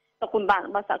ថាទុកពិបាករ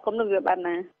បស់សហគមន៍នោះវាបែប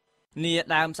ណានា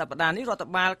ដើមសប្តាហ៍នេះរដ្ឋ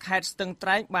បាលខេត្តស្ទឹងត្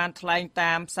រែងបានថ្លែង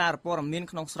តាមសារព័ត៌មាន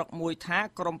ក្នុងស្រុកមួយថា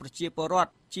ក្រមប្រជាពលរដ្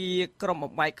ឋជាក្រុម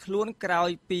បំបែកខ្លួនក្រោយ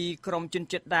ពីក្រមជន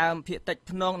ជាតិដើមភាគតិច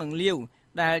ភ្នងនិងលាវ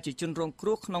ដែលជាជនរងគ្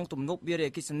រោះក្នុងទំនប់វារី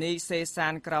អគ្គិសនីសេសា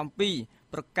នក្រោម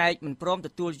2ប្រកែកមិនព្រមទ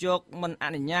ទួលយកមិនអ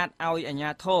នុញ្ញាតឲ្យអាជ្ញា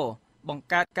ធរបង្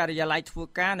កើតការិយាល័យធ្វើ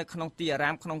ការនៅក្នុងទីអារា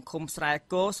មក្នុងឃុំស្រែ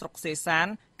គោស្រុកសេសាន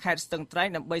ខេត្តស្ទឹងត្រែង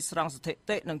ដើម្បីស្រង់ស្ថិ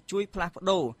តិនិងជួយផ្លាស់ប្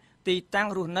ដូរទីតាំង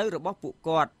រស់នៅរបស់ពួក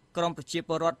គាត់ ក្រមប្រជាព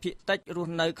លរដ្ឋភាគតិចរ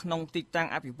ស់នៅក្នុងទីតាំង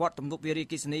អភិវឌ្ឍទំនប់វារីអ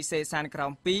គ្គិសនីសេសានក្រោ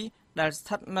ម2ដែលស្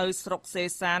ថិតនៅស្រុកសេ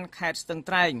សានខេត្តស្ទឹង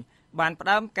ត្រែងបានផ្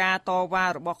ដើមការតវ៉ា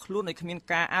របស់ខ្លួនដោយគ្មាន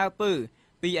ការអើពើ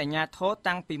ពីអាជ្ញាធរ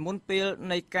តាំងពីមុនពេល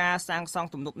នៃការសាងសង់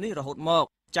ទំនប់នេះរហូតមក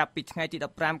ចាប់ពីថ្ងៃទី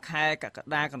15ខែកក្ក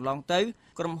ដាកន្លងទៅ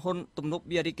ក្រុមហ៊ុនទំនប់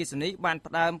វារីអគ្គិសនីបាន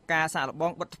ផ្ដើមការសាកល្ប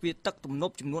ងបិទទ្វារទឹកទំន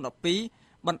ប់ចំនួន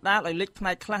12បណ្ដាលឲ្យលិចផ្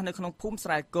នែកខ្លះនៅក្នុងភូមិស្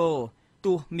រែគោ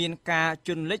ទោះមានការជ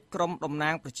ន់លិចក្រុមតំណា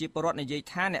ងប្រជាពលរដ្ឋនិយាយ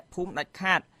ថាអ្នកភូមិដាច់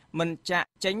ខាតមិនចាក់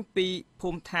ចេញពីភូ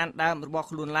មិឋានដើមរបស់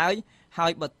ខ្លួនឡើយហើ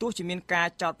យបើទោះជាមានការ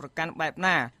ចោទប្រកាន់បែប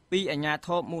ណាពីអាជ្ញាធ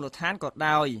រមូលដ្ឋានក៏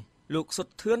ដោយលោកសុទ្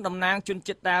ធធឿនតំណាងជន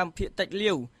ជាតិដើមភាគតិច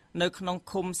លាវនៅក្នុង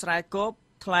ឃុំស្រែគោ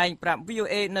ថ្លែងប្រាប់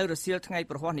VOA នៅរសៀលថ្ងៃ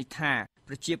ប្រហ័សនេះថា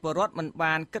ប្រជាពលរដ្ឋមិន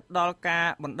បានគិតដល់ការ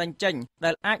បណ្តេញចេញ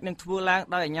ដែលអាចនឹងធ្វើឡើង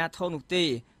ដោយអាជ្ញាធរនោះទេ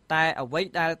តែអ្វី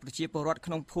ដែលប្រជាពលរដ្ឋ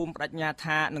ក្នុងភូមិបដិញ្ញា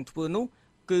ថានឹងធ្វើនោះ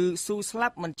គឺស៊ូស្លា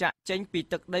ប់មិនចាក់ចេញពី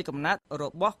ទឹកដីកំណើតរ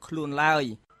បស់ខ្លួនឡើយ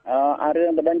រឿ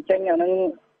ងបណ្តេញចេញអានឹង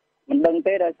មិនដឹង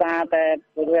ទេដោយសារតែរ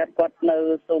ដ្ឋគាត់នៅ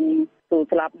ស៊ូ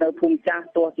ស្លាប់នៅភូមិចាស់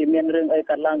ទោះជាមានរឿងអី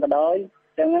កើតឡើងក៏ដោយអ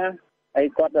ញ្ចឹងហើយ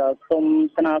គាត់សុំ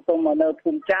ស្នើសុំមកនៅ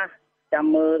ភូមិចាស់ចាំ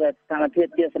មើលស្ថានភាព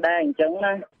ជាស្ដែងអញ្ចឹង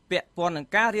ណាពាក់ព័ន្ធនឹង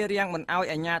ការរារាំងមិនឲ្យ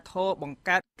អាជ្ញាធរបង្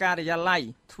កើតការិយាល័យ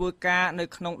ធ្វើការនៅ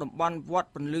ក្នុងតំបន់វត្ត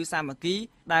ពន្លឺសាមគ្គី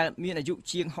ដែលមានអាយុ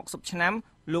ជាង60ឆ្នាំ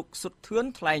លោកសុទ្ធធឿន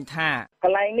ថ្លែងថាក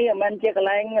ន្លែងនេះមិនមែនជាកន្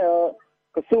លែង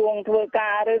ក្រសួងធ្វើកា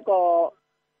រឬក៏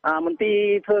មន្ទីរ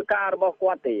ធ្វើការរបស់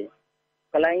គាត់ទេ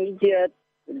កន្លែងនេះ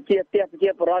ជាផ្ទះប្រជា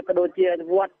ពលរដ្ឋក៏ដូចជា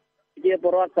វត្តប្រជាពល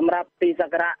រដ្ឋសម្រាប់ទីស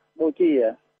ក្ការៈបូជា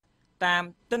តាម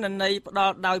ទិន្នន័យផ្ដ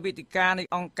ល់ដោយវេទិកានៃ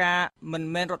អង្គការមិន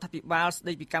មែនរដ្ឋាភិបាលស្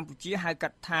ដីពីកម្ពុជាហៅកា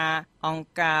ត់ថាអង្គ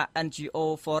ការ NGO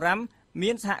Forum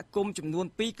មានសហគមន៍ចំនួន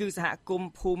2គឺសហគមន៍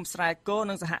ភូមិស្រែគោ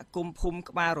និងសហគមន៍ភូមិ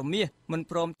ក្បាលរមាសមិន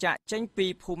ព្រមចាក់ចេញពី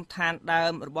ភូមិឋានដើ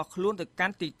មរបស់ខ្លួនទៅកា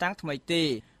ន់ទីតាំងថ្មីទេ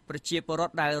ប្រជាពលរ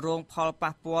ដ្ឋដែលរងផល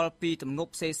ប៉ះពាល់ពីទំន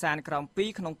ប់សេសានក្រោម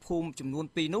2ក្នុងភូមិចំនួន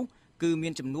2នោះគឺមា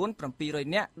នចំនួន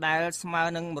700នាក់ដែលស្មើ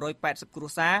នឹង180គ្រួ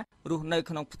សាររស់នៅ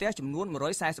ក្នុងផ្ទះចំនួន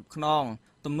140ខ្នង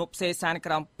ទំនប់សេសាន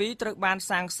ក្រោម2ត្រូវបាន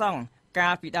សាងសង់កា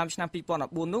លពីដើមឆ្នាំ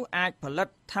2014នោះអាចផលិត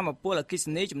ថាមពលអគ្គិស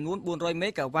នីចំនួន400មេ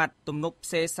ហ្គាវ៉ាត់ទំនប់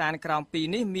សេសានក្រោម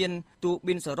2នេះមានទូ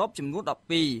ប៊ីនសរុបចំនួន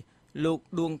12លោក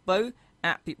ដួងពៅអ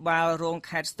ភិបាលរង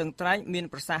ខេត្តស្ទឹងត្រែងមាន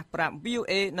ប្រសាសន៍ប្រាប់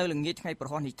VOA នៅល្ងាចថ្ងៃប្រ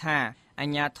ហ័សនេះថាអា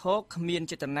ជ្ញាធរគ្មាន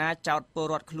ចេតនាចោទពល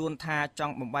រដ្ឋខ្លួនថាច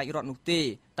ង់បំបែករដ្ឋនោះទេ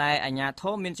តែអាជ្ញាធ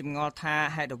រមានចម្ងល់ថា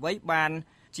ហេតុអ្វីបាន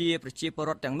ជាប្រជាពល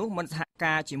រដ្ឋទាំងនោះមិនសហ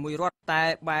ការជាមួយរដ្ឋតែ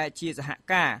បែរជាសហ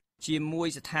ការជាមួយ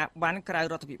ស្ថាប័នក្រៅរ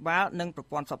ដ្ឋាភិបាលនិងប្រ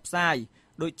ព័ន្ធផ្សព្វផ្សាយ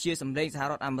ដូចជាសម្លេងសហ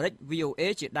រដ្ឋអាមេរិក VOA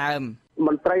ជាដើមម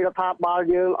ន្ត្រីរដ្ឋាភិបាល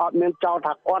យើងអត់មានចោទ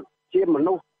ថាគាត់ជាម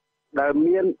នុស្សដែល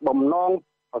មានបំណង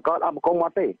ប្រកបអបគមម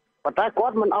កទេប៉ុន្តែគា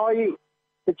ត់មិនអោយ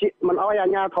អា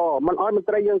ជ្ញាធរមិនអោយមន្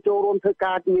ត្រីយើងចូលរួមធ្វើ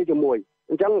ការជាមួយ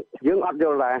អញ្ចឹងយើងអត់យ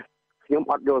ល់ដែរខ្ញុំ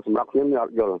អត់យល់សម្រាប់ខ្ញុំអ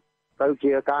ត់យល់ទៅ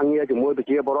ជាការងារជាមួយប្រ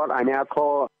ជាពលរដ្ឋអាជ្ញាធ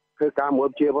រធ្វើការមួយ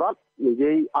ប្រជាពលរដ្ឋនិ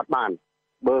យាយអត់បាន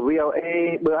បើ VOA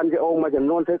បើ NGO មួយចំ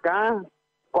នួនធ្វើការ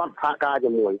គាត់សហការ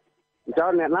ជាមួយអញ្ចឹង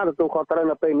អ្នកណាទទួលខុសត្រូវ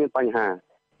នៅពេលមានបញ្ហា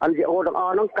NGO ទាំងអ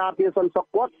ស់ហ្នឹងការពារសន្តិសុខ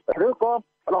គាត់ឬក៏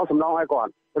ផ្ដល់សំណងឲ្យគា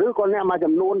ត់ឬក៏អ្នកមួយ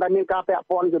ចំនួនដែលមានការពាក់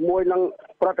ព័ន្ធជាមួយនឹង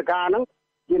ព្រឹត្តិការណ៍ហ្នឹង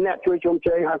ជាអ្នកជួយជុំ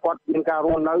ជែងឲ្យគាត់មានការរ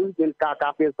ស់នៅមានការកា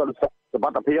រពារសន្តិសុខសុវ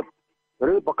ត្ថិភាព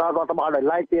ឬបង្កើតរដ្ឋបាលដែល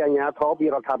ឡែកពីអាជ្ញាធរពី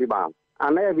រដ្ឋាភិបាលអា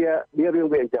នេះវារឿង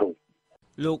វាអញ្ចឹង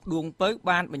លោកដួងពៅ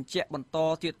បានបញ្ជាក់បន្ត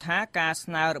ទៀតថាការ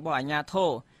ស្នើរបស់អាជ្ញាធ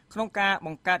រក្នុងការប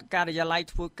ង្កើតការិយាល័យ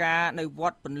ធ្វើការនៅវ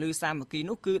ត្តពន្លឺសាមគ្គី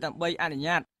នោះគឺដើម្បីអនុញ្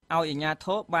ញាតឲ្យអាជ្ញាធ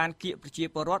របានគៀកប្រជា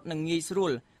ពលរដ្ឋនឹងងាយស្រួ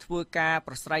លធ្វើការ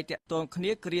ប្រស្រ័យទាក់ទងគ្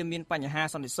នាគ្រាមានបញ្ហា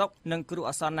សន្តិសុខនិងគ្រោះ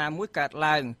អាសន្នណាមួយកើត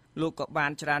ឡើងលោកក៏បា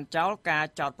នច្រានចោលការ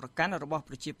ចោទប្រកាន់របស់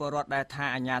ប្រជាពលរដ្ឋដែលថា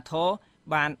អាជ្ញាធរ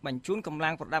បានបញ្ជូនកម្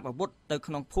លាំងប្រដាប់អាវុធទៅ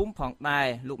ក្នុងភូមិផងដែរ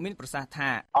លោកមានប្រសាសន៍ថា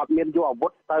អត់មានយកអាវុ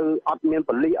ធទៅអត់មាន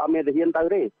ប៉ូលីសអត់មានទាហានទៅ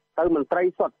ទេទៅមន្ត្រី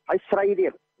សុទ្ធហើយស្រីទៀ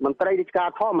តមន្ត្រីរាជការ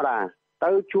ធម្មតា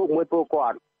ទៅជួបមួយពួកគា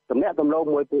ត់ទំនាក់ទំនង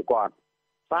មួយពួកគាត់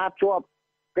សារជួប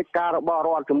កិច្ចការរបស់រ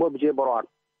ដ្ឋជាមួយប្រជាពលរដ្ឋ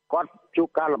គាត់ជួប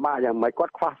ការលំបាកយ៉ាងម៉េចគា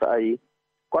ត់ខ្វះស្អី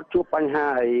គាត់ជួបបញ្ហា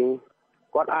អី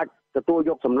គាត់អាចទទួល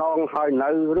យកសំណងហើយនៅ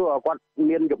ឬគាត់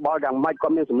មានយោបល់យ៉ាងម៉េចគា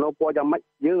ត់មានសំណូមពរយ៉ាងម៉េច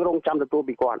យើងរងចាំទទួល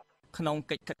ពីគាត់ក្នុង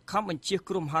កិច្ចខិតខំបញ្ជៀស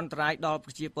គ្រោះមហន្តរាយដល់ប្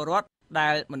រជាពលរដ្ឋដែ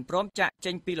លមិនព្រមចាក់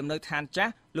ចេញពីលំនៅឋានចា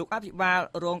ស់លោកអភិបាល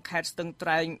រងខេត្តស្ទឹងត្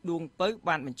រែងដួងពៅ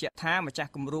បានបញ្ជាក់ថាម្ចាស់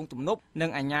គម្រោងទំនប់និង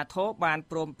អាជ្ញាធរបាន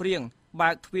ព្រមព្រៀងបើ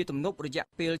កទ្វារទំនប់រយៈ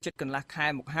ពេលជិតកន្លះខែ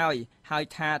មកហើយ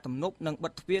ថាទំនប់នឹងបិ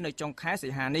ទទ្វារនៅចុងខែសី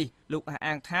ហានេះលោកអះ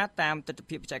អាងថាតាមទិដ្ឋ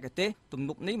ភាពបច្ចេកទេសទំន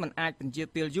ប់នេះមិនអាចពន្យា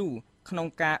ពេលយូរក្នុង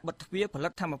ការបិទទ្វារផលិ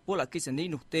តថាមពលអគ្គិសនី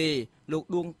នោះទេលោក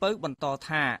ដួងពៅបន្ត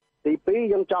ថាទី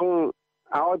2យើងចង់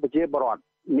ឲ្យប្រជាពលរដ្ឋ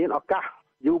មានឱកាស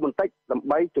យូរបន្តិចដើម្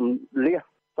បីជំនះ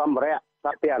សម្ភារៈ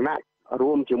សាធារណៈ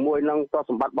រួមជាមួយនឹងទ្រព្យ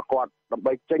សម្បត្តិរបស់គាត់ដើម្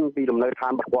បីចេញពីលំនៅឋា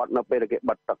នរបស់គាត់នៅពេលដែលគេ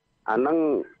បិទទឹកអាហ្នឹង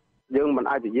យើងមិន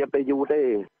អាចពជាពេលយូរទេ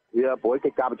វាព្រោះកិ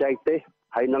ច្ចការបច្ចេកទេស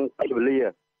ហើយនឹងពេលវេលា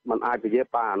มันអាចពជា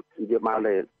បាន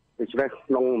ទេដូច្នេះ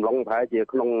ក្នុងអំឡុងប្រហែលជា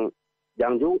ក្នុងយ៉ា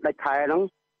ងយូរដាច់ខែហ្នឹង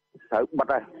ត្រូវ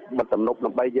បិទទំនប់ដើ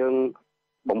ម្បីយើង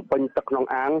បំពេញទឹកក្នុង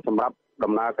អាងសម្រាប់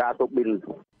ដំណើរការទូប៊ីន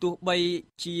ទោះបី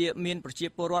ជាមានប្រជា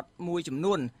ពលរដ្ឋមួយចំ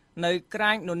នួននៅក្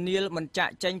រាញននៀលមិនចា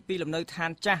ក់ចេញពីលំនៅឋា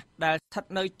នចាស់ដែលស្ថិត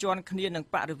នៅជាន់គ្នានឹង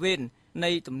បរិវេណ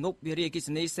នៃទំនប់វារីអគ្គិស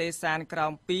នីសេសានក្រោ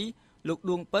ម2លោក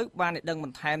ដួងពៅបានឲ្យដឹងប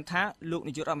ន្ថែមថាលោក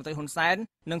នាយករដ្ឋមន្ត្រីហ៊ុនសែន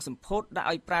នឹងសម្ពោធដាក់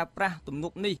ឲ្យប្រើប្រាស់ទំន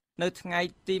ប់នេះនៅថ្ងៃ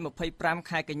ទី25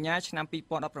ខែកញ្ញាឆ្នាំ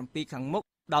2017ខាងមុខ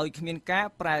ដោយគ្មានការ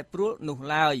ប្រែប្រួលនោះ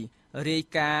ឡើយរាយ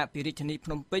ការណ៍ពីរាជធានីភ្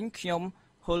នំពេញខ្ញុំ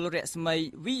ហុលរស្មី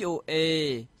VOA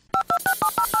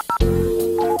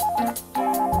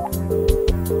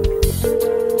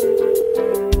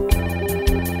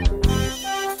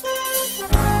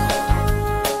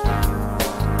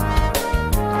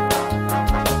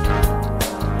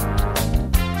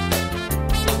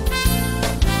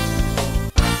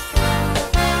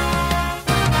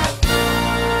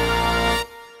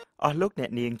អស់លោកអ្ន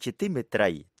កនាងជាទីមេត្រី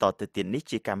តទៅទៀតនេះ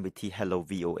ជាកម្មវិធី Hello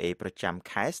VOA ប្រចាំ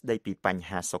ខែស្ដីពីបញ្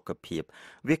ហាសុខភាព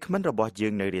វាគ្មិនរបស់យើ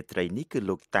ងនៅរាត្រីនេះគឺ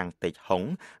លោកតាំងតេជហុង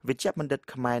វិជ្ជបណ្ឌិត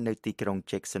ខ្មែរនៅទីក្រុង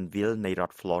Jacksonville នៃរ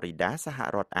ដ្ឋ Florida សហ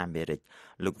រដ្ឋអាមេរិក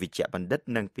លោកវិជ្ជបណ្ឌិត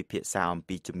នឹងពិភាក្សាអំ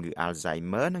ពីជំងឺ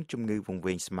Alzheimer និងជំងឺវង្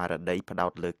វេងស្មារតីផ្ដោ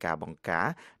តលើការបង្ការ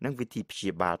និងវិធីព្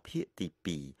យាបាលភាគទី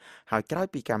2ហើយក្រោយ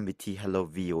ពីកម្មវិធី Hello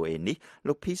VOA នេះ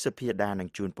លោកភីសុភាដានឹង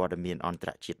ជួនព័ត៌មានអន្តរ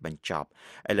ជាតិបញ្ចប់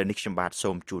ឥឡូវនេះខ្ញុំបាទ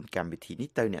សូមជូនកម្មវិធីនេះ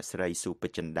ទៅអ្នកស្រីស៊ូពេ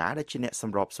ជ្រចិន្តាដែលជាអ្នកស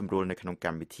ម្របសម្រួលនៅក្នុងក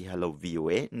ម្មវិធី Hello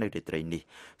VOA នៅរាត្រីនេះ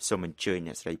សូមអញ្ជើញ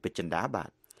អ្នកស្រីពេជ្រចិន្តាបាទ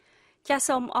ចាស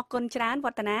សូមអរគុណច្រើនវ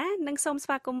ឌ្ឍនានិងសូមស្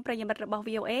វាគមន៍ប្រិយមិត្តរបស់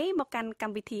VOA មកកាន់ក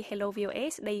ម្មវិធី Hello VOA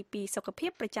ស្ដីពីសុខភា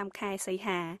ពប្រចាំខែសី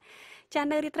ហាចា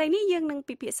នៅរាត្រីនេះយើងនឹង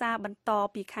ពិភាក្សាបន្ត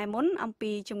ពីខែមុនអំ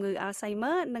ពីជំងឺ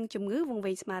Alzheimer និងជំងឺវង្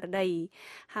វេងស្មារតី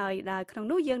ហើយដោយក្នុង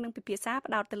នោះយើងនឹងពិភាក្សា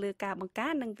ផ្ដោតទៅលើការបង្កា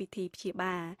រនិងវិធីព្យា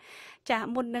បាលចា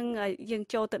មុននឹងយើង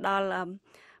ចូលទៅដល់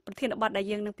ប្រធានបទដែល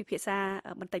យើងនឹងពិភាក្សា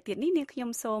បន្តិចទៀតនេះនាងខ្ញុំ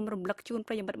សូមរំលឹកជូន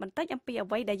ប្រិយមិត្តបន្តិចអំពីអ្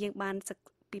វីដែលយើងបាន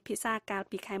ពិភាក្សាកាល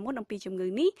ពីខែមុនអំពីជំងឺ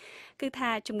នេះគឺថា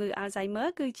ជំងឺ Alzheimer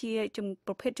គឺជា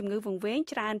ប្រភេទជំងឺវង្វេង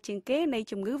ច្រើនជាងគេនៃ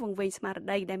ជំងឺវង្វេងស្មារ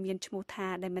តីដែលមានឈ្មោះថា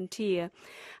Dementia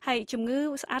ហើយជំងឺ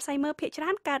Alzheimer ភាគច្រើ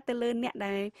នកើតទៅលើអ្នក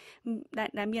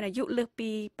ដែលមានអាយុលើសពី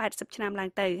80ឆ្នាំឡើង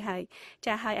ទៅហើយ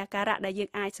ចាហើយអាការៈដែលយើង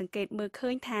អាចសង្កេតមើលឃើ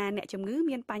ញថាអ្នកជំងឺ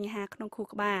មានបញ្ហាក្នុងខួរ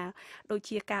ក្បាលដូច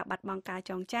ជាការបាត់បង់ការ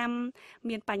ចងចាំ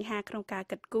មានបញ្ហាក្នុងការ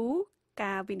គិតគូរ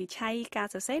ការវិនិច្ឆ័យការ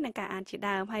សរសេរនិងការអានជា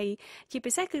ដើមហើយជា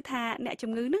ពិសេសគឺថាអ្នក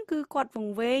ជំងឺនឹងគឺគាត់វ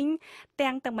ង្វេង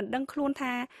ទាំងមិនដឹងខ្លួន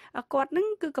ថាគាត់នឹង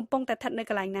គឺកំពុងតែស្ថិតនៅ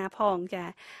កន្លែងណាផងចា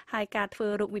ហើយការធ្វើ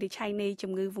រោគវិនិច្ឆ័យនៃ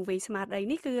ជំងឺវង្វេងស្មារតី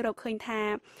នេះគឺរកឃើញថា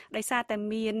ដោយសារតែ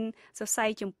មានសរសៃ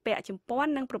ជំពាក់ជំពាន់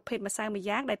និងប្រភេទម្សៅម្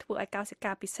យ៉ាងដែលធ្វើឲ្យកោសិ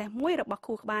កាពិសេសមួយរបស់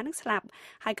ខួរក្បាលនឹងស្លាប់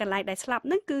ហើយកន្លែងដែលស្លាប់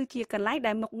នឹងគឺជាកន្លែង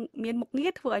ដែលមានមុខងា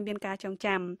រធ្វើឲ្យមានការចង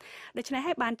ចាំដូច្នេះ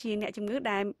ហើយបានជាអ្នកជំងឺ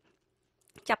ដែល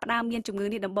ចាប់ផ្ដើមមានជំងឺ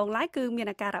នេះដំបូងឡើយគឺមាន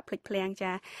អាការៈភ្លេចភ្លាំង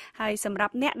ចាហើយសម្រា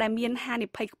ប់អ្នកដែលមានហានិ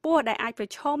ភ័យខ្ពស់ដែលអាចប្រ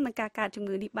ឈមនឹងការកើតជំ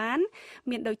ងឺនេះបាន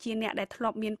មានដូចជាអ្នកដែលធ្លា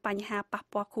ប់មានបញ្ហាប៉ះ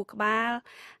ពាល់ខួរក្បាល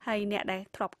ហើយអ្នកដែល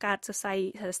ធ្លាប់កើតសរ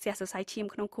សៃឈាម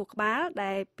ក្នុងខួរក្បាល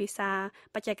ដែលភាសា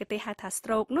បច្ចេកទេសហៅថា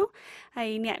stroke នោះហើយ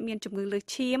អ្នកមានជំងឺលើស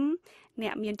ឈាមអ្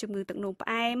នកមានជំងឺទឹកនោមផ្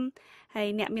អែមហើយ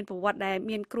អ្នកមានប្រវត្តិដែល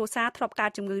មានគ្រួសារធ្លាប់កើ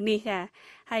តជំងឺនេះចា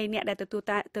ហើយអ្នកដែលទ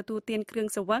ទួលទានគ្រឿង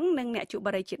ស្រវឹងនិងអ្នកជក់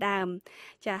បារីជាដើម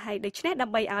ចាហើយដូច្នេះដើ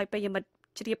ម្បីឲ្យប្រិយមិត្ត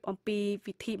ជ្រាបអំពី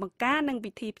វិធីបង្ការនិង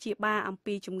វិធីព្យាបាលអំ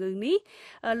ពីជំងឺនេះ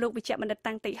លោកវិជ្ជបណ្ឌិត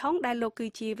តាំងតេជហុងដែលលោកគឺ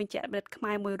ជាវិជ្ជបណ្ឌិតខ្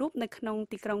មែរមួយរូបនៅក្នុង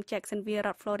ទីក្រុង Jacksonville រ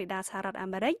ដ្ឋ Florida សហរដ្ឋអា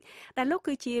មេរិកដែលលោក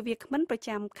គឺជាវាគ្មិនប្រ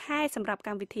ចាំខែសម្រាប់ក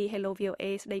ម្មវិធី Hello VOA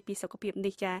ស្ដីពីសុខភាព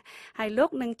នេះចាហើយលោក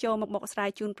នឹងចូលមកបកស្រាយ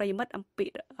ជូនប្រិយមិត្តអំពី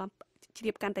ជ្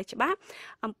រាបកាន់តែច្បាស់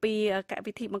អំពី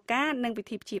វិធីបង្ការនិងវិ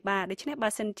ធីព្យាបាលដូច្នេះបើ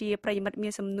សិនជាប្រិយមិត្តមា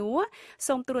នសំណួរ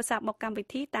សូមទូរស័ព្ទមកកម្មវិ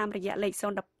ធីតាមរយៈលេខ012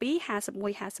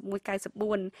 51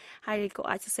 51 94ហើយក៏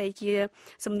អាចសរសេរជា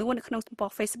សំណួរនៅក្នុងទំព័រ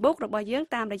Facebook របស់យើង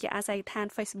តាមរយៈអាស័យដ្ឋាន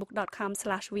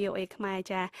facebook.com/voa ខ្មែរ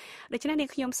ចាដូច្នេះនាង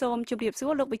ខ្ញុំសូមជម្រាបសួ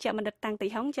រលោកវិជ្ជបណ្ឌិតតាំងតេជ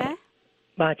ហុងចា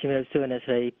បាទជំរាបសួរអ្នក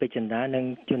ស្រីពេជ្រចិន្តានិង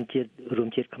ជនជាតិរួម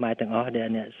ជាតិខ្មែរទាំងអស់ដែល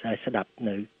អ្នកស្ដាប់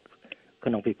នៅ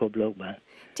ក្នុងពិភពលោកបាទ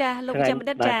ចាលោកវិជ្ជបណ្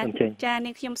ឌិតចា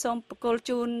នាងខ្ញុំសូមបកគល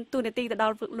ជូនទូនាទីទៅដ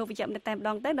ល់លោកវិជ្ជបណ្ឌិតតែម្ដ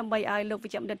ងទៅដើម្បីឲ្យលោកវិ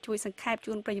ជ្ជបណ្ឌិតជួយសង្ខេប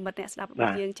ជូនប្រិយមិត្តអ្នកស្ដាប់រប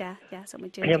ស់យើងចាសូមអ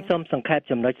ញ្ជើញខ្ញុំសូមសង្ខេប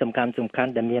ចំណុចសំខា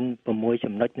ន់ដែលមាន6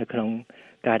ចំណុចនៅក្នុង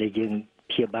ការដែលយើង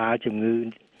ព្យាបាលជំងឺ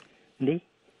នេះ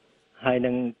ហើយ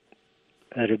នឹង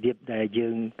របៀបដែលយើ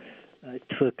ង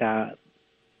ធ្វើការ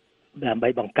ដើម្បី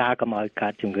បង្ការកុំឲ្យកើ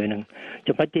តជំងឺនឹង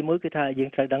ចំណុចទី1គឺថាយើង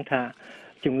ត្រូវដឹងថា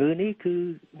ជំងឺនេះគឺ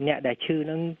អ្នកដែលឈឺ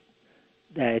នឹង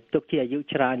ដែលទុកជាអាយុ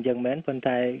ច្រើនយ៉ាងមែនប៉ុន្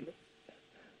តែ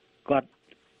គាត់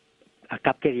អាក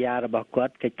ប្បកិរិយារបស់គា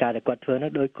ត់កិច្ចការដែលគាត់ធ្វើ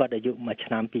នោះដោយគាត់អាយុ1ឆ្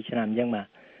នាំ2ឆ្នាំអញ្ចឹងបាទ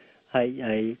ហើ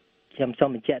យខ្ញុំសូម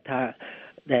បញ្ជាក់ថា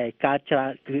ដែលកើតច្រើ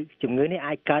នគឺជំងឺនេះ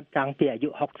អាចកើតតាំងពីអាយុ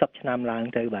60ឆ្នាំឡើង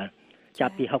ទៅបាទចា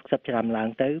ប់ពី60ឆ្នាំឡើង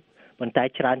ទៅប៉ុន្តែ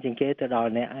ច្រើនជាងគេទៅដ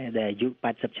ល់អ្នកដែលអាយុ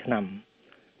80ឆ្នាំ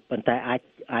ប៉ុន្តែ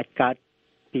អាចកើត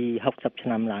ពី60ឆ្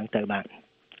នាំឡើងទៅបាទ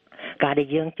ការដែល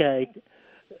យើង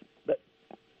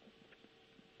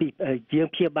យើង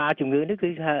ព្យាបាលជំងឺនេះគឺ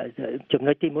ថាចំ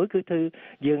ណុចទី1គឺ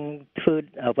យើងធ្វើ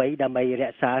អ្វីដើម្បីរ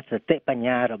ក្សាសតិបញ្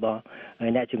ញារបស់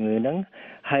អ្នកជំងឺហ្នឹង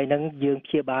ហើយនឹងយើង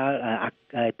ព្យាបាល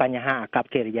បញ្ហាអាកប្ប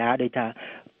កិរិយាដូចថា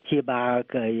ព្យាបាល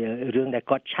រឿងដែល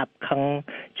គាត់ឆាប់ខឹង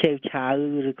ឆេវឆាវ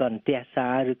ឬក៏ន្ទះសា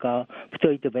រឬក៏ផ្ទុ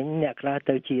យទៅវិញអ្នកខ្លះ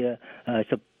ទៅជា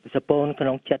សពូនក្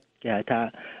នុងចិត្តគេហៅថា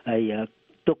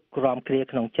ទុកក្រំគ្រា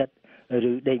ក្នុងចិត្ត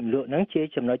ឬដេកម្លក់ហ្នឹងជា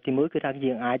ចំណុចទី1គឺថា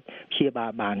យើងអាចព្យាបាល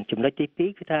បានចំណុចទី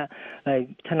2គឺថា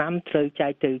ថ្នាំត្រូវចែ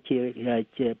កទៅ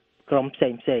ជាក្រុមផ្សេ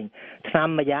ងថ្នាំ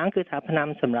មួយយ៉ាងគឺថាថ្នាំ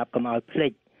សម្រាប់កុំឲ្យភ្លេ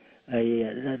ចហើយ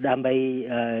ដើម្បី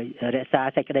រក្សា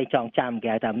សេចក្តីចងចាំគេ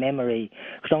ហៅថា memory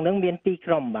ក្នុងនោះមាន2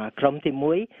ក្រុមបាទក្រុមទី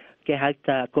1គេហៅ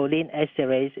ថា choline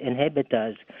esterase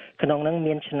inhibitors ក្នុងនោះ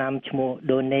មានថ្នាំឈ្មោះ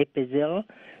donepezil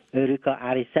ឬក៏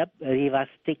Aricept,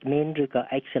 Rivastigmine ឬក៏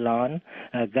Exelon,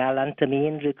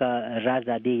 Galantamine ឬក៏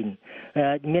Razadine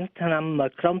មានថ្នាំមួ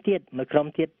យក្រុម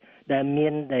ទៀតដែលមា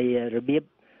នរបៀប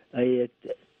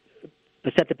ប្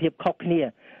រសិទ្ធភាពខុសគ្នា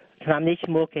ថ្នាំនេះ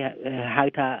ឈ្មោះគេហៅ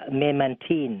ថា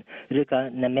Memantine ឬក៏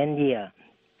Namenia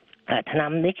ថ្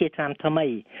នាំនេះជាថ្នាំថ្មី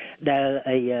ដែល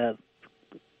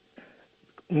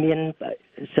មាន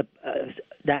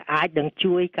ដែលអាចនឹង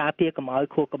ជួយការពារកុំឲ្យ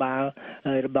ខួរក្បាល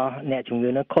របស់អ្នកជំងឺ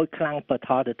នោះខូចខ្លាំងបន្ត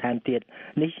ទៅថែមទៀត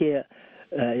នេះជា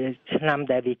ឆ្នាំ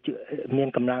ដែលវាមាន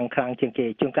កម្លាំងខ្លាំងជាងគេ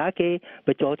ជួនកាលគេប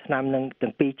ញ្ចូលឆ្នាំនឹង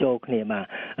ទាំងពីរចូលគ្នាបាទ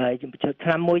ឆ្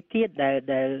នាំមួយទៀត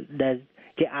ដែល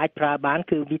គេអាចប្រើបាន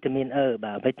គឺវីតាមីន E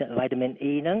បាទវីតាមីន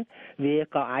E ហ្នឹងវា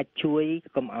ក៏អាចជួយ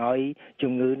កុំឲ្យ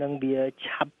ជំងឺហ្នឹងវា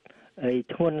ឆាប់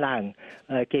ធ្ងន់ឡើង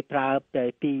គេប្រើ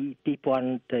ពី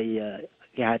2000ទៅ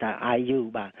គេហៅថា IU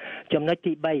បាទចំណុច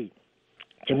ទី3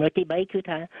គឺ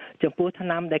ថាចំពោះថ្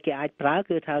នាំដែលគេអាចប្រើ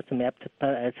គឺថាសម្រាប់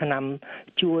ថ្នាំ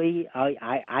ជួយឲ្យ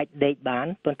អាចដេកបាន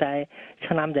ប៉ុន្តែ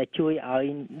ថ្នាំដែលជួយឲ្យ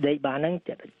ដេកបានហ្នឹង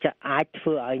អាចធ្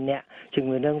វើឲ្យអ្នកជំ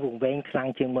ងឺនឹងវង្វេងខ្លាំង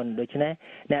ជាងមុនដូច្នេះ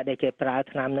អ្នកដែលគេប្រើ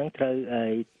ថ្នាំហ្នឹងត្រូវ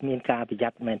មានការប្រយ័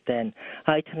ត្នមែនទែន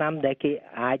ហើយថ្នាំដែលគេ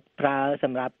អាចប្រើស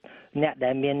ម្រាប់អ្នក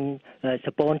ដែលមានស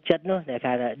ពូនចិត្តនោះដែល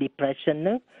គេថា depression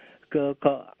នោះ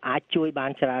ក៏អាចជួយបា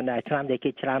នច្រើនដែរថ្នាំដែល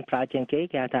គេច្រើនប្រើជាងគេ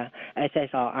គេហៅថា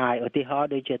SSRI ឧទាហរណ៍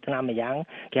ដូចជាថ្នាំមួយយ៉ាង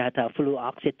គេហៅថា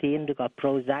fluoxetine ឬក៏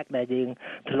Prozac ដែលយើង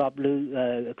ធ្លាប់ឮ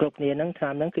គ្រប់គ្នាហ្នឹងថ្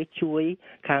នាំហ្នឹងគឺជួយ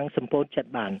ខាងសម្ពោធចិត្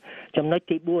តបានចំណុច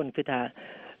ទី4គឺថា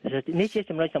នេះជា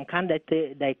ចំណុចសំខាន់ដែ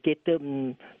លគេទើប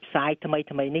ផ្សាយថ្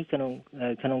មីនេះ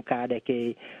ក្នុងការដែលគេ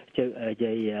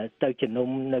ទៅជំនុំ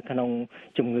នៅក្នុង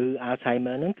ជំងឺ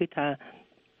Alzheimer ហ្នឹងគឺថា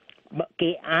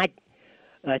គេអាច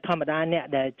ធម្មតាអ្នក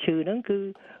ដែលឈឺហ្នឹងគឺ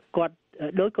គាត់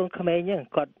ដោយកូនក្មេងហ្នឹង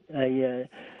គាត់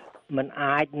មិន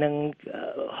អាចនឹង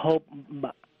ហូប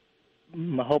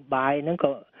ម្ហូបបាយហ្នឹង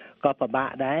ក៏ពិបាក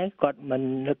ដែរគាត់មិន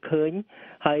នឹកឃើញ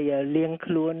ហើយលាង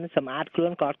ខ្លួនសម្អាតខ្លួ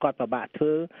នគាត់ពិបាកធ្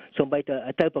វើសូម្បី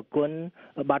ទៅប្រគុណ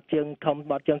បាត់ជើងធំ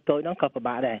បាត់ជើងតូចហ្នឹងក៏ពិ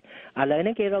បាកដែរឥឡូវ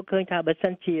នេះគេរកឃើញថាបើសិ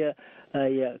នជា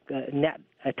អ្នក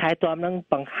ថែទាំហ្នឹង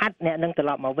បង្ហាត់អ្នកនឹងត្រ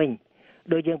ឡប់មកវិញ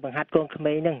ដូចយើងបង្ហាត់កូនក្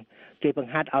មេងហ្នឹងគេប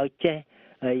ង្ហាត់ឲ្យចេះ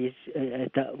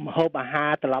ហូបអាហា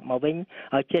រត្រឡប់មកវិញ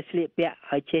ឲ្យចេះស្លៀកពាក់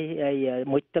ឲ្យចេះ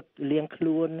មួយទឹកលាងខ្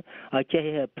លួនឲ្យចេះ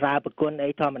ប្រើប្រគុណអី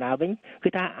ធម្មតាវិញគឺ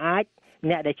ថាអាច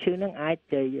អ្នកដែលឈឺនឹងអាច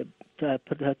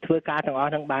ធ្វើការទាំងអ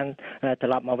ស់នឹងបានត្រ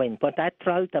ឡប់មកវិញប៉ុន្តែត្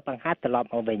រូវតែបង្ហាត់ត្រឡប់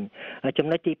មកវិញចំ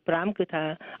ណុចទី5គឺថា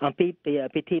អំពី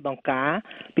ពិធីបង្កា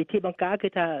រគឺ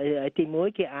ថាទី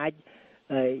1គេអាច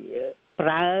ប្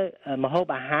រើម្ហូប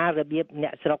អាហាររបៀបអ្ន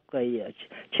កស្រុក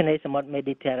ឆ្នេរសមុទ្រ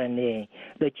Mediterranean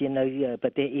ដូចជានៅប្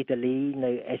រទេសអ៊ីតាលី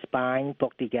នៅអេស្ប៉ាញប៉ុ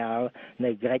កទីហ្គាល់នៅ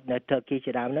ក្រិចនៅទ័រគី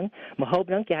ជាដើមហ្នឹងម្ហូប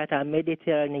ហ្នឹងគេហៅថា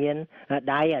Mediterranean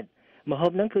diet ម្ហូ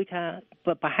បហ្នឹងគឺថា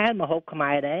ប្រហែលម្ហូបខ្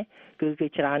មែរដែរគឺ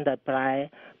ច្រើនតែប្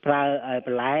រើប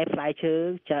ន្លែផ្លែឈើ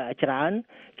ច្រើន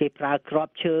គេប្រើគ្រា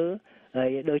ប់ឈើ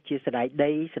ដូចជាសណ្តែក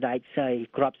ដីសណ្តែក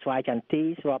គ្រាប់ស្វាយចន្ទី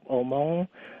ស្រាប់អូម៉ុង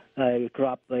គ្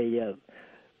រាប់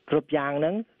គ្រប់យ៉ាងហ្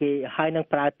នឹងគេហើយនឹង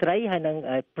ប្រើត្រីហើយនឹង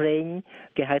ប្រេង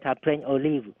គេហៅថាប្រេងអូ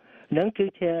លីវហ្នឹងគឺ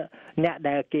ជាអ្នក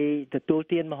ដែលគេទទួល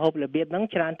ទានម្ហូបរបៀបហ្នឹង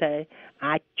ច្រើនតែ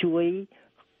អាចជួយ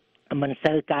មិន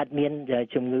សូវកើតមាន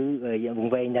ជំងឺវ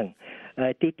ង្វេងហ្នឹង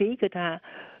ទី2គឺថា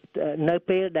នៅ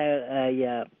ពេលដែល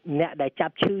អ្នកដែលចា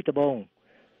ប់ឈឺដំបូង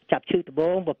ចាប់ឈឺដំប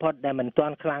ងប្រផុតដែលមិនទា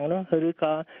ន់ខ្លាំងនោះឬ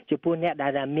ក៏ចំពោះអ្នកដែ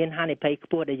លមានហានិភ័យខ្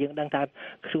ពស់ដែលយើងដឹងថា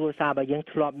គ្រួសាររបស់យើង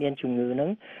ធ្លាប់មានជំងឺហ្នឹង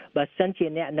បើសិនជា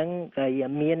អ្នកហ្នឹង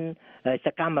មានស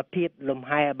កម្មភាពលំ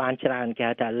ហែបានច្រើនគេ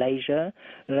ហៅថា leisure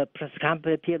សកម្ម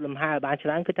ភាពលំហែបានច្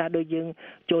រើនគឺថាដូចយើង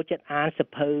ចូលចិត្តអានសៀវ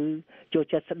ភៅចូល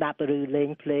ចិត្តស្ដាប់ឬលេង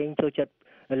ភ្លេងចូលចិត្ត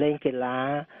លេងកីឡា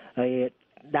ហើយ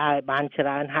ដើរបានច្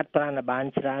រើនហាត់ប្រាណបាន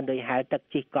ច្រើនដោយហែលទឹក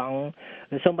ជិះកង់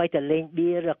សូម្បីតែលេងបៀ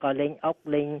ឬក៏លេងអុក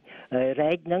លេង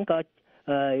រែកហ្នឹង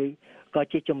ក៏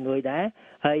ជាជំនួយដែរ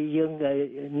ហើយយើង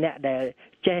អ្នកដែល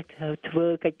ចេះធ្វើ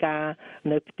កិច្ចការ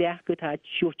នៅផ្ទះគឺថា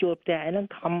ជួសជុលផ្ទះអីហ្នឹង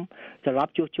ខំត្រឡ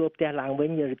ប់ជួសជុលផ្ទះឡើងវិ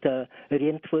ញឬក៏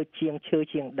រៀនធ្វើជាងឈើ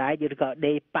ជាងដែកឬក៏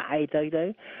ដេរប៉ាក់អីទៅ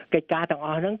កិច្ចការទាំងអ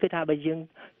ស់ហ្នឹងគឺថាបើយើង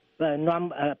នាំ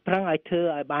ប្រឹងឲ្យធ្វើ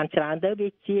ឲ្យបានច្រើនទៅវា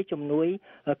ជាជំនួយ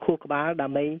ខួរក្បាលដើ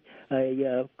ម្បី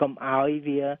កុំឲ្យ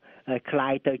វាคลา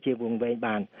ยទៅជាវង្វេង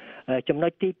បានចំណុ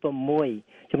ចទី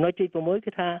6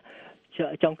គឺថា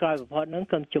ចុងក្រោយបំផុតហ្នឹង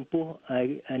គឺចំពោះ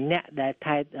អ្នកដែល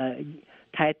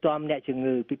ថែទាំអ្នកជំ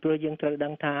ងឺពីព្រោះយើងត្រូវដឹ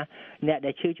ងថាអ្នក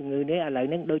ដែលឈឺជំងឺនេះឥឡូវ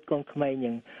ហ្នឹងដូចកូនក្មេងអញ្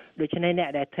ចឹងដូច្នេះអ្នក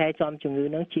ដែលថែទាំជំងឺ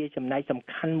ហ្នឹងជាចំណែកសំ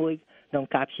ខាន់មួយក្នុង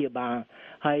ការព្យាបាល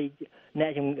ហើយ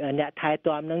អ្នកថែ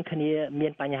ទាំនឹងគ្នាមា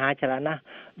នបញ្ហាច្រើនណាស់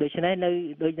ដូច្នេះនៅ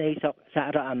ដូចในសហ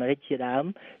រដ្ឋអាមេរិកជាដើម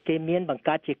គេមានបង្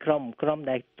កើតជាក្រុម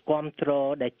ដែលគាំទ្រ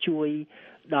ដែលជួយ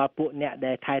ដល់ពួកអ្នក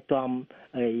ដែលថែទាំ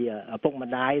ឪពុក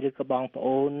ម្ដាយឬក៏បងប្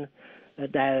អូន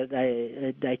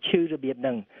ដែលឈឺរបៀបហ្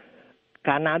នឹង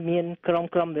កាលណាមានក្រុ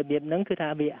មរបៀបហ្នឹងគឺថា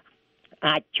វា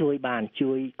អាចជួយបាន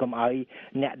ជួយកុំឲ្យ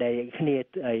អ្នកដែលគ្នា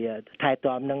ថែ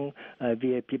ទាំនឹង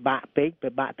វាពិបាកពេក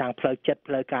ពិបាកទាំងផ្លូវចិត្ត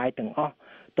ផ្លូវកាយទាំងអស់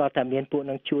តើតែមានពួក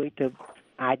នឹងជួយទៅ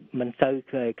អាចមិនសូវ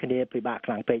គ្នាពិបាកខ្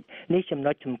លាំងពេកនេះចំ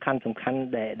ណុចសំខាន់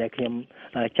ដែលខ្ញុំ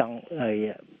ចង់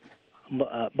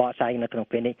បកស្រាយនៅក្នុង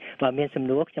ពេលនេះបើមានសំ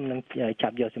ណួរខ្ញុំនឹងចា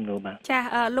ប់យកសំណួរបាទចា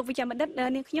លោកវិជ្ជបណ្ឌិត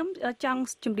នាងខ្ញុំចង់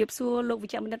ជម្រាបសួរលោកវិ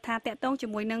ជ្ជបណ្ឌិតថាតកតងជា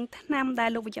មួយនឹងថ្នាំដែល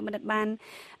លោកវិជ្ជបណ្ឌិតបាន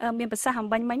មានប្រសាសន៍អំ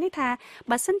បញ្ញមិញនេះថា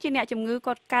បើសិនជាអ្នកជំងឺ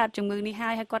គាត់កើតជំងឺនេះហើ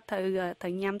យគាត់ត្រូ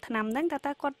វញ៉ាំថ្នាំហ្នឹង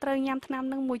តើគាត់ត្រូវញ៉ាំថ្នាំ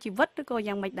ហ្នឹងមួយជីវិតឬក៏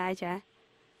យ៉ាងម៉េចដែរចា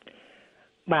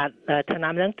បាទថ្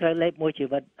នាំហ្នឹងត្រូវលេបមួយជី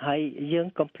វិតហើយយើង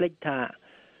កុំភ្លេចថា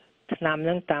ថ្នាំហ្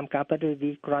នឹងតាមការពិត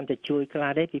វាគ្រាន់តែជួយខ្លះ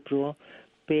ទេពីព្រោះ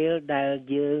ពេលដែល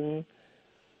យើង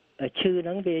ឈឺហ្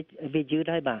នឹងវាយឺត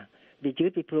ហើយបាទវាយឺត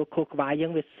ពីព្រោះខួរក្បាលយើ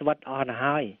ងវាស្វិតអស់ទៅ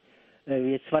ហើយ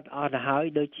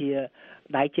ដូចជា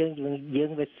ដៃជើងយើ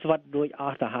ងវាស្វិតរួចអ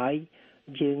ស់ទៅហើយ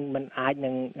យើងមិនអាច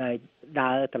នឹងដើ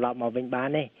រត្រឡប់មកវិញបាន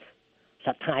ទេស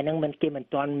ប្តាហ៍ហ្នឹងគេមិន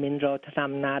ទាន់មានរកថ្នាំ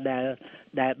ណា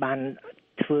ដែលបាន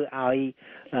ធ្វើឲ្យ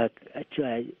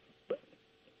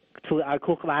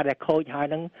ខួរក្បាលដែលខូចហើយ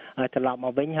ហ្នឹងត្រឡប់ម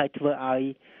កវិញហើយធ្វើឲ្យ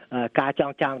ការច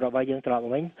ងចាំរបស់យើងត្រឡប់ម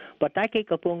កវិញប៉ុន្តែគេ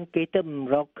ទៅ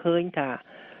រកឃើញថា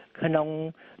ក្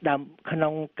នុ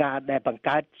ងការដែលបង្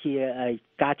កើតជា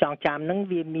ការចងចាំហ្នឹង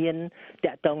វាមានត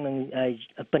កតងនឹង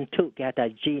ពិន្ទុគេហៅថា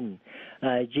gene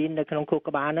នៅក្នុងខួរ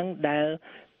ក្បាលហ្នឹង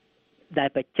ដែល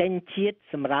បញ្ចេញជាតិ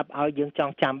សម្រាប់ឲ្យយើងច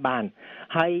ងចាំបាន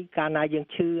ហើយកាលណាយើង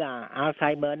ឈឺ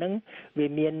Alzheimer ហ្នឹងវា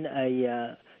មាន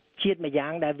ជាតិមួយយ៉ា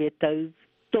ងដែលវាទៅ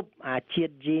ទប់ជា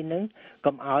តិ gene ហ្នឹង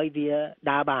កុំឲ្យវា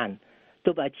ដើរបានទ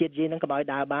ប់ជាតិ gene ហ្នឹងកុំឲ្យ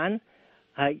ដើរបាន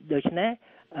ហើយដូច្នេះ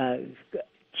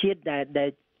ជាតិដែល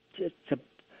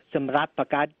សម្រាប់ប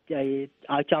ង្កើតឲ្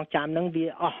យចងចាំហ្នឹងវា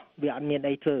អត់មាន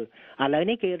អីធ្វើឥឡូវ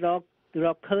នេះគេរ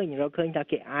កឃើញថា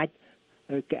គេអាច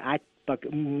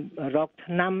រក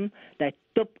ថ្នាំដែល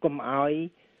ទប់កុំ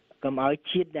ឲ្យ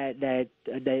ជាតិ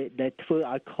ដែលធ្វើ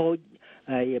ឲ្យខូច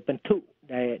ពិន្ទុ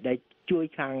ដែលជួយ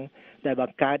ខាងដែលប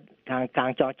ង្កើតខា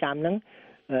ងចងចាំហ្នឹង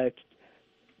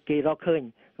គេរកឃើ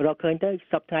ញទៅ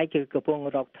សប្តាហ៍គេកំពុង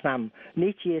រកថ្នាំ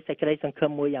នេះជាសេចក្តីសង្ឃឹ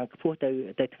មមួយយ៉ាងខ្ពស់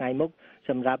ទៅថ្ងៃមុខ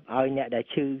សម្រាប់ឲ្យអ្នកដែល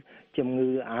ឈឺជំងឺ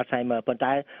Alzheimer ប៉ុន្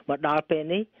តែមកដល់ពេល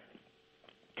នេះ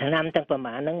ថ្នាំទាំងប្រ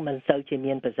មាណហ្នឹងមិនសូវជា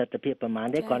មានប្រសិទ្ធភាពប្រមាណ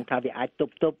ទេគ្រាន់ថាវាអាចទ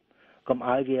ប់កុំ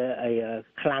ឲ្យវា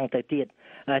ខ្លាំងទៅទៀត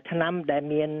ថ្នាំដែល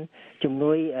មានជំ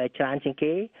នួយច្រើនជាង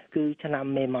គេគឺថ្នាំ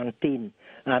មេម៉ុនទីន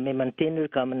ឬ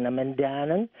ក៏ណាមិនដាហ្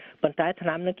នឹងប៉ុន្តែថ្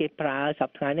នាំហ្នឹងគេប្រើស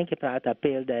ប្តាហ៍នេះគេប្រើតែ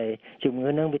ពេលដែលជំងឺ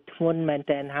ហ្នឹងវាធ្ងន់មែន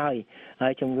ទែនហើយ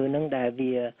ជំងឺហ្នឹងដែល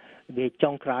វាចុ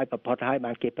ងក្រោយបំផុតហើយ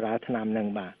បានគេប្រើថ្នាំហ្នឹង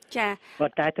បាទចាប៉ុ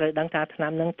ន្តែត្រូវដឹងថាថ្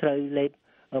នាំហ្នឹងត្រូវលេប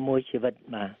មួយជីវិត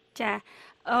បាទចា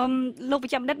លោកវិ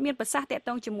ជ្ជបណ្ឌិតមានប្រសាសន៍តាក់ទ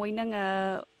ងជាមួយនឹង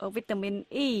វីតាមីន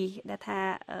E ដែលថា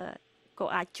ក៏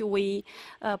អាចជួ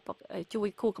យ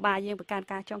ខួរក្បាលយើងបង្កើន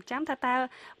ការចងចាំថាតើ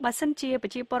បើសិនជាប្រ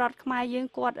ជាពលរដ្ឋខ្មែរយើង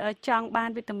គាត់ចង់បាន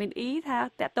វីតាមីន E ថា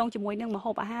តាក់ទងជាមួយនឹងម្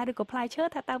ហូបអាហារឬក៏ផ្លែឈើ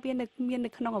ថាតើវាមាននៅ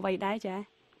ក្នុងអ្វីដែរចា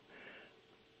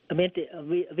មាន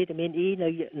វីតាមីន E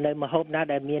នៅម្ហូបណា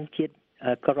ដែលមានជាតិ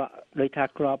ក្រក់ដោយថា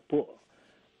ក្របពួក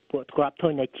ក្របធ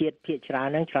ននៃជាតិភាគច្រើន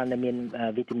ហ្នឹងច្រើនតែមាន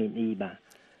វីតាមីន E បាទ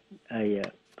ហើយ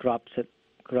ក្រ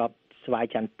ប ស្វាយ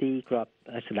ចន្ទីគ្រាប់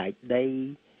ស្លែកដី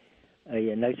ហើយ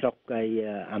នៅស្រុក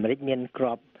អាមេរិកមានគ្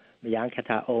រាប់ម្យ៉ាងគេ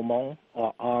ថាអូម៉ុង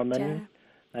almond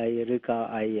ហើយឬក៏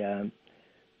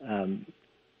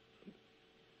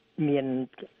មាន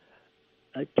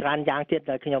ច្រើនយ៉ាងទៀត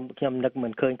ដែលខ្ញុំនឹកមិ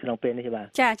នឃើញក្នុងពេលនេះបាទ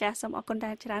ចាសូមអរគុណ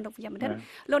ដែរច្រើនលោកវិជ្ជបណ្ឌិត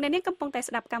លោកអ្នកនាងកំពុងតែ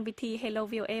ស្ដាប់កម្មវិធី Hello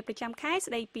VOA ប្រចាំខែ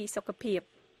ស្ដីពីសុខភាព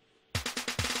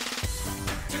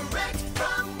Direct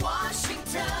from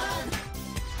Washington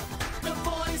The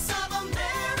Voice of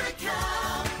America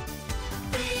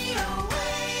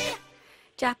VOA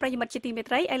ចាប្រិយមិត្តជាទីមេ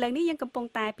ត្រីឥឡូវនេះយើងកំពុង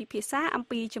តែពិភាក្សាអំ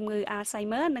ពីជំងឺ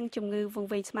Alzheimer និងជំងឺវង្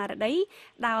វេងស្មារតី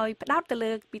ដោយផ្ដោតទៅ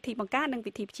លើវិធីបង្ការនិង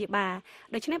វិធីព្យាបាល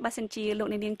ដូច្នេះបើសិនជាលោក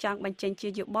អ្នកនាងចង់បញ្ចេញជា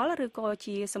យោបល់ឬក៏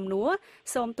ជាសំណួរ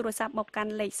សូមទូរស័ព្ទមកកា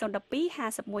ន់លេខ012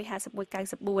 51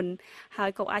 51 94ហើ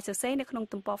យក៏អាចសរសេរនៅក្នុង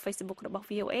ទំព័រ Facebook របស់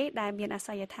VOA ដែលមានអាស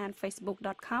យដ្ឋាន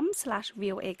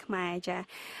facebook.com/voa ខ្មែរចា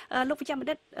លោកវិជ្ជបណ្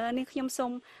ឌិតនាងខ្ញុំសូ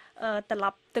មត្រឡ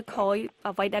ប់ទៅក្រោយ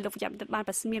អ្វីដែលលោកវិជ្ជបណ្ឌិតបាន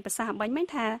មានប្រសាសន៍អំបញ្ញមិញ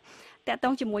ថាតកត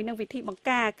ងជាមួយនឹងវិធីបង្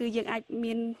ការគឺយើងអាច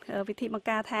មានវិធីបង្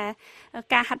ការថា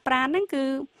ការហាត់ប្រាណហ្នឹងគឺ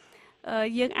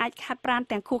យើងអាចហាត់ប្រាណ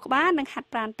ទាំងខួរក្បាលនិងហាត់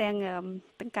ប្រាណទាំង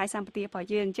កាយសម្បទារបស់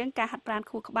យើងអញ្ចឹងការហាត់ប្រាណ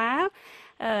ខួរក្បាល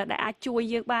ដែលអាចជួយ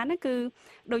យើងបានហ្នឹងគឺ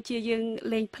ដូចជាយើង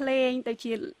លេងភ្លេងដូច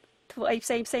ជាធ្វើអីផ្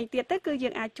សេងទៀតទៅគឺយើ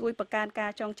ងអាចជួយបង្កើនកា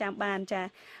រចងចាំបានចា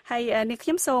ហើយនេះខ្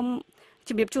ញុំសូមជ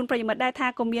ម្រាបជូនប្រិយមិត្តដែរថា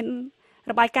ក៏មាន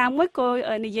របាយការណ៍មួយក៏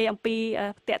និយាយអំពី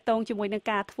តាក់ទងជាមួយនឹង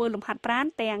ការធ្វើលំហាត់ប្រាណ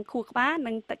ទាំងខួរក្បាល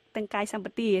និងទាំងកាយសម្ប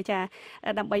ទាចា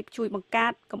ដើម្បីជួយបង្កើ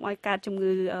តកុំឲ្យកើតជំ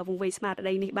ងឺវង្វេងស្មារ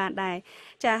តីនេះបានដែរ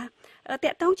ចាតា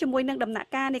ក់ទងជាមួយនឹងដំណាក់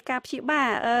កាលនៃការព្យាបាល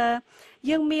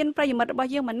យើងមានប្រិយមិត្តរបស់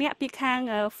យើងម្នាក់ពីខាង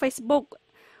Facebook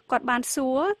គាត់បានសួ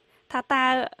រថាតើ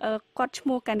គាត់ឈ្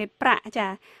មោះកានិតប្រាក់ចា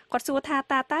គាត់សួរថា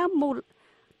តើមូល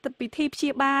ពិធីព្យា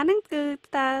បាលហ្នឹងគឺ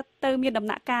តើទៅមានដំ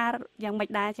ណាក់កាលយ៉ាងម៉េ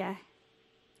ចដែរចា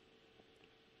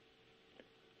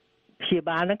ព្យា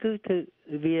បាលហ្នឹងគឺធ្វើ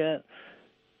វា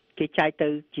គេចែកទៅ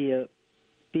ជា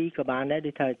2ក៏បានដែរ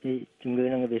ដូចថាជំងឺ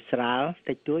នឹងវាស្រាល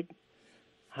តិចតួច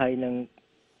ហើយនឹង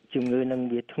ជំងឺនឹង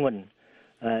វាធ្ងន់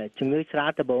ជំងឺស្រាល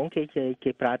ដំបូង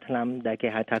គេប្រើថ្នាំដែលគេ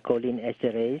ហៅថា choline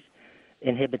esterase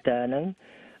inhibitor ហ្នឹង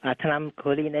ថ្នាំ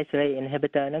choline esterase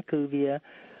inhibitor ហ្នឹងគឺវា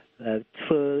ធ្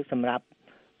វើសម្រាប់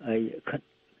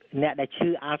អ្នកដែលឈឺ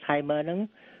Alzheimer ហ្នឹង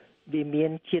វាមា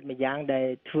នជាតិម្យ៉ាងដែល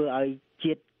ធ្វើឲ្យ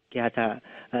ជាតិគេហៅថា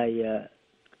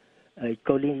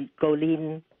choline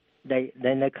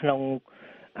ដែលនៅក្នុង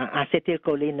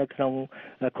acetylcholine នៅក្នុង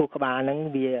ខួរក្បាលហ្នឹង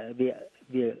វា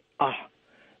អស់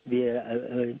វា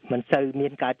មិនសូវមា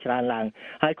នការច្រើនឡើង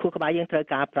ហើយខួរក្បាលយើងត្រូវ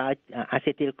ការប្រើ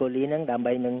acetylcholine ហ្នឹងដើម្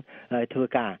បីនឹងធ្វើ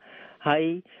ការហើយ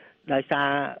ដោយសារ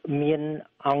មាន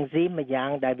អង់ស៊ីមម្យ៉ាង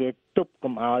ដែលវាទប់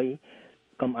កុំឲ្យ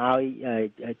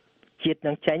ជាតិ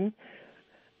នឹងចេញ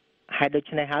ហើយដូ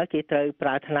ច្នេះហើយគេត្រូវប្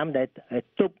រើថ្នាំដែល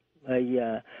ទប់ហើយ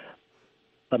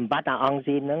បំបត្តិអង់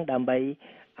ស៊ីមហ្នឹងដើម្បី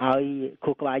ឲ្យ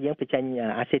ខួរក្បាលយើងបញ្ចេញ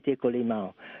acetylcholine មក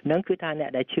ហ្នឹងគឺថាអ្នក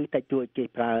ដែលឈឺតិចតួចគេ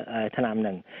ប្រើថ្នាំហ្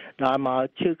នឹងដល់មក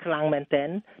ឈឺខ្លាំងមែនទែន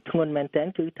ធ្ងន់មែនទែន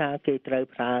គឺថាគេត្រូវ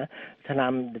ប្រើថ្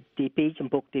នាំទី2ចំ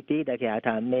ពុកទី2ដែលគេហៅ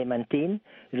ថា memantine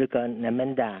ឬក៏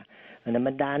namenda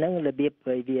ហ្នឹងរបៀប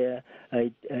វា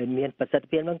មានប្រសិទ្ធ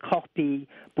ភាពហ្នឹងខុសពី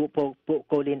ពួក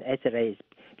choline esterase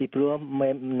ពីព្រោះ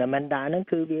namenda ហ្នឹង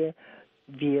គឺ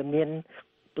វាមាន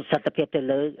ប្រសិទ្ធភាពទៅ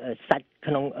លើសាច់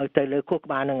ក្នុងទៅលើខួរក្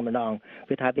បាលនឹងម្ដង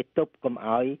គឺថាវាទប់កុំ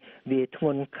ឲ្យវាធ្ង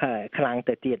ន់ខ្លាំង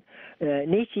ទៅទៀត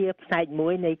នេះជាផ្នែកមួ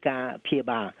យនៃការព្យា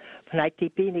បាលផ្នែកទី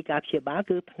2នៃការព្យាបាល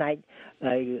គឺផ្នែក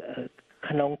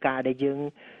ក្នុងការដែលយើង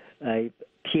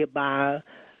ព្យាបាល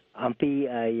អំពី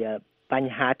ប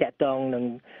ញ្ហាតាក់ទងនឹង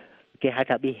គេហៅ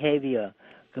ថា behavior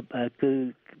គឺ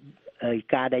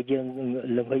ការដែលយើង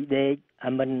ល្ងុយដេក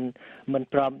មិន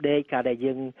ព្រមដេកការដែល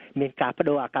យើងមានការប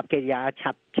ដូរអាកប្បកិរិយា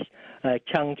ឆាប់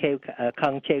ខឹងឆេ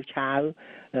វឆាវ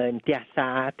ផ្ទះសា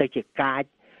រទៅជាកាច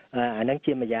អាហ្នឹង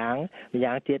ជាម្យ៉ាង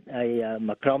ទៀតហើយ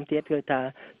មួយក្រុមទៀតគឺថា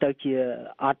ទៅជា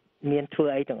អត់មានធ្វើ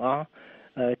អីទាំងអស់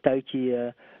ទៅជា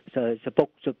សពុក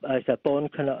សពូន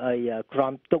ក្នុងក្រ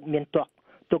មទុកមាន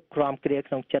ទុកក្រមគ្រា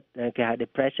ក្នុងចិត្តគេហៅ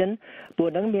depression ពួក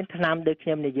ហ្នឹងមានថ្នាំដូចខ្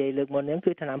ញុំនិយាយលើកមុនហ្នឹង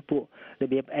គឺថ្នាំពួករ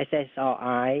បៀប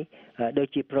SSRI ដូច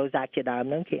ជា Prozac ជាដើម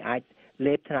ហ្នឹងគេអាច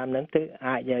លេបថ្នាំហ្នឹងទៅ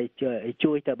អាច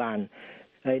ជួយទៅបាន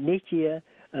ហើយនេះជា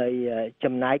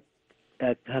ចំណែក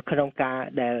ក្នុងការ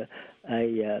ដែល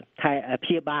ថែព្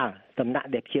យាបាលដំណាក់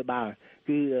ដែលព្យាបាល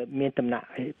គឺមានដំណាក់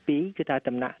2គឺថា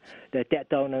ដំណាក់ដែលតក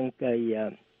តងនឹង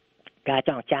ការ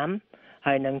ចងចាំ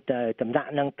ហើយនឹងដំណាក់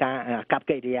នឹងការអាកប្ប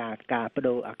កិរិយាការប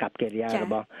ដូរអាកប្បកិរិយារ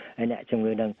បស់អ្នកជំ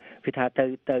ងឺនឹងគឺថាទៅ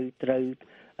ត្រូវ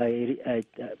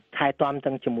ថែទាំ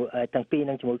ទាំងពីរ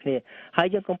នឹងជាមួយគ្នាហើយ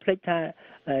យើងកុំភ្លេចថា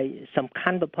សំខា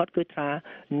ន់បំផុតគឺថា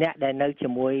អ្នកដែលនៅជា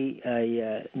មួយ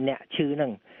អ្នកឈឺនឹ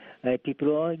ង ហើយពីព្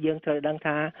រោះយើងត្រូវដឹង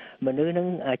ថាមនុស្សនឹង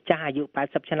ចាស់អាយុ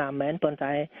80ឆ្នាំមែនប៉ុន្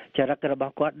តែចរិតរប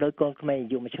ស់គាត់ដោយកូនក្មេងអា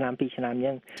យុ1ឆ្នាំ2ឆ្នាំអញ្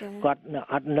ចឹងគាត់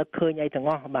អត់នឹកឃើញអីទាំង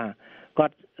អស់បាទគា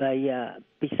ត់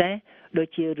ពិសេសដូច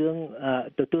ជារឿង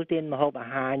ទទួលទានម្ហូបអា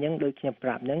ហារអញ្ចឹងដូចខ្ញុំប្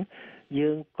រាប់អញ្ចឹងយើ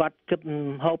ងគាត់គិត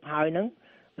ម្ហូបហើយហ្នឹង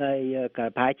ហើយក៏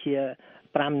ប្រហែលជា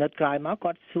5មិនិតក្រោយមក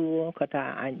គាត់សួរគាត់ថា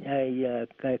អញ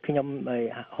ខ្ញុំ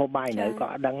ហូបបាយនៅក៏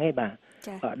អត់ដឹងទេបាទ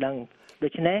ក៏អត់ដឹងដូ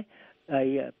ច្នេះហើយ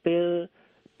ពេល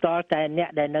តលតែអ្នក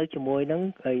ដែលនៅជាមួយនឹង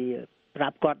ហើយប្រា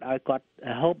ប់គាត់ឲ្យគាត់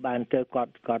ហូបបានទៅគា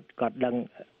ត់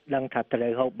ដឹងថាត្រូ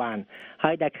វហូបបាន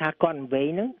ហើយដែលខាគាត់វែង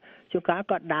ហ្នឹងជួនកាល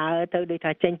គាត់ដើរទៅដូច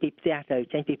ថាចេញពីផ្ទះទៅ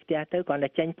គាត់តែ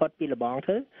ចេញផុតពីលបង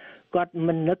ទៅគាត់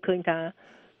មិននឹកឃើញថា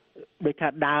ដូចថា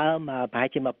ដើរមកប្រហែល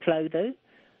ជាមួយផ្លូវទៅ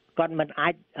គាត់មិនអា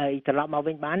ចត្រឡប់មក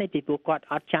វិញបានទេពីព្រោះគាត់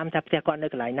អត់ចាំថាផ្ទះគាត់នៅ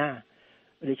កន្លែងណា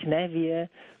ដូច្នេះវា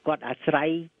គាត់អាស្រ័យ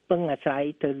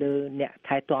ទៅលើអ្នក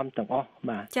ថែទាំទាំងអស់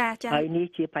បាទហើយនេះ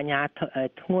ជាបញ្ហា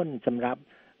ធ្ងន់សម្រាប់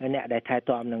អ្នកដែលថែ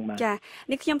ទាំនឹងបាទចា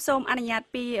នេះខ្ញុំសូមអនុញ្ញាត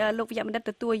ពីលោកវិជ្ជបណ្ឌិត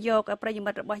ទទួលយកប្រិយមិ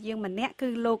ត្តរបស់យើងម្នាក់គឺ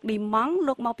លោកឌីម៉ង់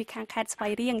លោកមកពីខាងខេត្តស្វា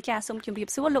យរៀងចាសូមជម្រាប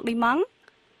សួរលោកឌីម៉ង់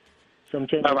សូម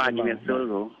ជម្រាបសួរ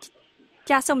លោក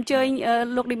ចាសូមអញ្ជើញ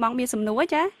លោកឌីម៉ង់មានសំណួរ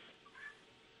ចា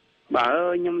បាទ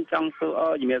ខ្ញុំចង់សួរ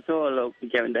ជំរាបសួរលោកវិ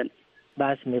ជ្ជបណ្ឌិតបា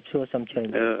ទជំរាបសួរសូមអញ្ជើញ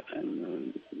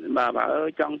បាទ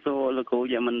ចង់សួរលោកគ្រូ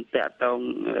យ៉ាងមិនតាក់ទង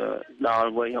ដ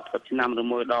ល់វ័យ60ឆ្នាំឬ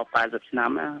មួយដល់80ឆ្នាំ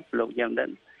ណាលោកវិជ្ជបណ្ឌិត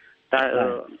តែ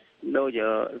ដូច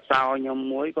សោខ្ញុំ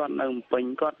មួយគាត់នៅពេញ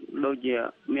គាត់ដូចជា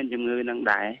មានជំងឺនឹង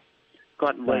ដែរគា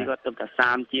ត់វ័យគាត់ទៅតែ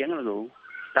30ជាងលោកគ្រូ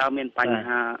តើមានបញ្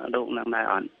ហារោគនឹងដែរ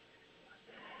អត់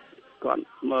គាត់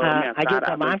មើលអ្នកអាយុប្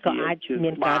រហែលក៏អាច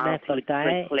មានកើតដែរព្រោះតែ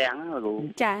ឃ្លាំងគ្រូ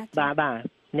ចាបាទ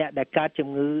អ្នកដែលកើតជំ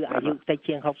ងឺអាយុតិច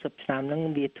ជាង60ឆ្នាំហ្នឹង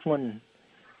វាធ្ងន់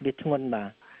បាទ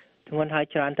ធ្ងន់ហើយ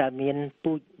ច្រើនតែមាន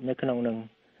ពូជនៅក្នុងហ្នឹង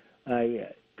ហើយ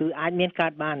គឺអាចមានកើ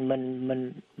តបានមិន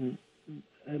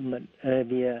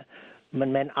វាមិន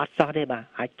មែនអត់សោះទេបាទ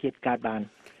អាចកើតបាន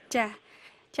ចា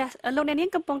លោកអ្នកនាង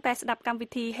កំពុងតែស្ដាប់កម្មវិ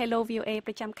ធី Hello VOA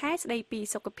ប្រចាំខែស្ដីពី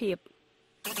សុខភាព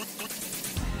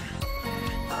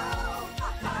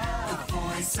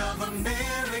Voice of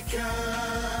America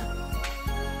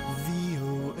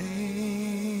VOA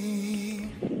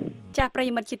ចាប្រិយ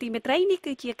មិត្តជាទីមេត្រីនេះ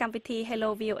គឺជាកម្មវិធី Hello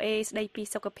VOA ស្ដីពី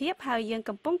សុខភាពហើយយើង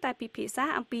កំពុងតែពិភាក្សា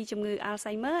អំពីជំងឺ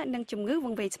Alzheimer និងជំងឺវ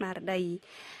ង្វេងស្មារតី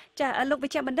ចាលោកវិ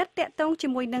ជ្ជបណ្ឌិតតាក់ទងជា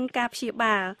មួយនឹងការព្យា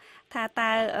បាលថា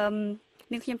តើ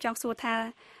នាងខ្ញុំចង់សួរថា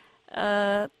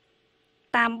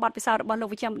តាមបទពិសោធន៍របស់លោក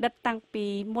វិជ្ជបណ្ឌិតតាំងពី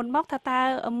មុនមកថាតើ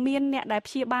មានអ្នកដែល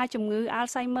ព្យាបាលជំងឺ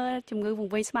Alzheimer ជំងឺវ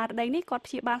ង្វេងស្មារតីនេះគាត់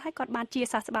ព្យាបាលហើយគាត់បានជា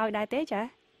សះស្បើយដែរទេចា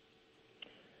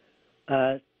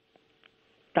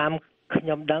តាមខ្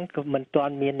ញុំដឹងក៏មិនទា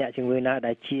ន់មានអ្នកជំងឺណា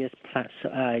ដែលជា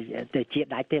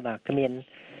ដាច់ទេបាទគ្មាន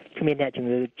អ្នកជំ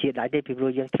ងឺជាដាច់ទេពីព្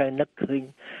រោះយើងត្រូវនឹក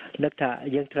ថា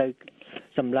យើងត្រូវ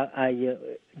សម្លឹង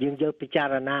យើងយកពិចា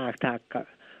រណាថា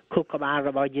ខួរក្បាល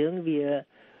របស់យើងវា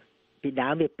ពីដើ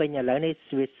មវាពេញឥឡូវនេះ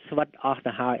វាស្វិតអស់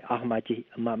ទៅហើយអស់មក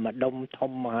ដុំ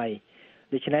ធំមកហើយ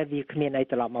ដូច្នេះវាគ្មានអី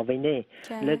ត្រឡប់មកវិញទេ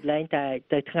លើកលែងតែ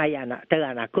ទៅថ្ងៃទៅ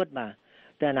អនាគតបាទ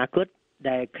ទៅអនាគត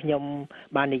ដែលខ្ញុំ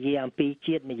បាននិយាយអំពី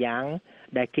ជាតិម្យ៉ាង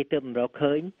ដែលគេទើបរក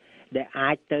ឃើញដែល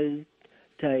អាចទៅ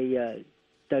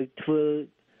ធ្វើ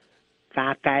កា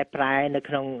រកែប្រែនៅ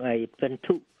ក្នុងពិន្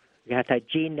ទុគេហៅថា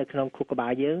gene នៅក្នុងខួរក្បា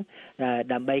លយើង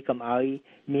ដើម្បីកុំឲ្យ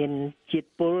មានជាតិ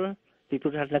ពុលពីព្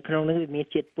រោះថានៅក្នុងនោះមាន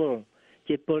ជាតិពុល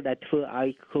ដែលធ្វើឲ្យ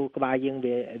ខួរក្បាលយើង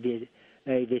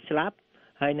វាស្លាប់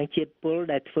ហើយនឹងជាតិពុល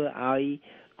ដែលធ្វើឲ្យ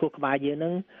ខួរក្បាលយើងនឹ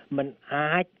ងមិន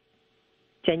អាច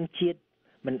ចេញជាតិ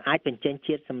មិនអាចបញ្ចេញ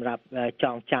ជាតិសម្រាប់ច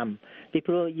ងចាំពី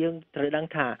ព្រោះយើងត្រូវដឹង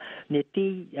ថានីតិ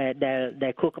ដែ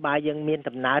លខួរក្បាលយើងមាន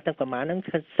ដំណើរទាំងប្រមាណហ្នឹង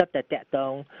សិតតែតកត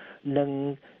ងនឹង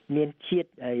មានជាតិ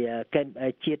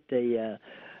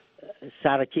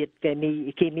សារជាតិ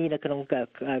គីមីនៅក្នុង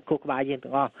ខួរក្បាលយើង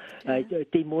ទាំងអស់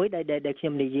ទី1ដែលខ្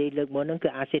ញុំនិយាយលើកមុនហ្នឹងគឺ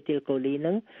acetylcholine ហ្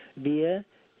នឹងវា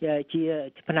ជា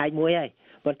ផ្នែកមួយហើយ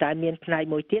ប៉ុន្តែមានផ្នែក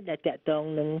មួយទៀតដែលតកតង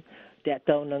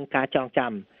នឹងការចង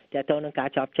ចាំតកតងនឹងការ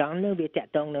ចាប់ចងនឹងវាតក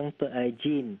តងនឹង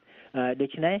gene ដូ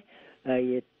ច្នេះ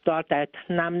តើតែ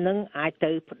ថ្នាំនឹងអាច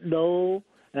ទៅបដូរ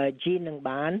gene នឹង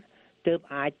បានទើប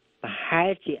អាចប្រហែ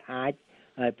លជាអាច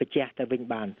បញ្ជាទៅវិញ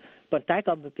បានប៉ុន្តែ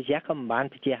ក៏បញ្ជាក៏មិនបាន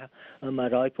បញ្ជា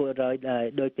 100% ដោយ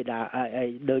ពី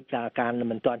ដោយការ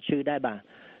មិនទាន់ឈឺដែរបាទ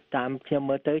តាមខ្ញុំ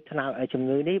មើលទៅថ្នាំជំ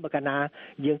ងឺនេះបើកាលណា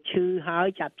យើងឈឺហើយ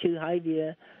ចាប់ឈឺហើយ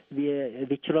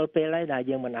វាជ្រុលពេលហើយដែល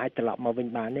យើងមិនអាចត្រឡប់មកវិញ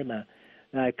បានទេបាទ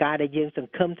ការដែលយើងស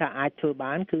ង្ឃឹមថាអាចធ្វើ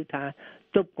បានគឺថា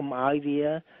ទប់កុំឲ្យវា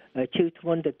ឈឺធ្ង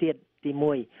ន់ទៅទៀតទី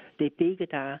1ទី2គឺ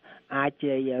ថាអាច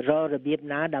រករបៀប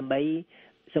ណាដើម្បី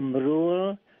សម្រួល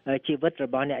ជីវិតរ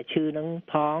បស់អ្នកឈឺនឹង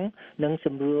ផងនិងស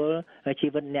ម្រួលជី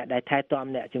វិតអ្នកដែលថែទាំ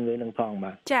អ្នកជំងឺនឹងផង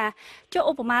បាទចាចុះ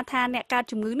ឧបមាថាអ្នកកើត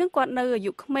ជំងឺនឹងគាត់នៅអា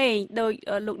យុក្មេងដោយ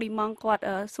លោកឌីម៉ងគាត់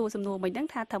សួរសំណួរមិញហ្នឹង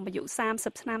ថាត្រឹមអាយុ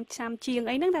30ឆ្នាំជាង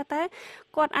អីហ្នឹងថាតើ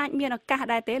គាត់អាចមានឱកាស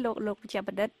ដែរទេលោកវិជ្ជប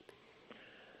ណ្ឌិត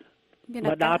មានឱ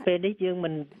កាសដល់ពេលនេះយើង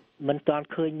មិនទាន់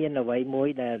ឃើញមានអ្វីមួយ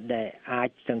ដែលអាច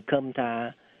សង្ឃឹមថា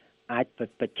អាច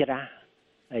បច្ច្រាស់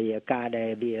ហើយការដែល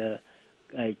វា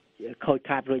ខូច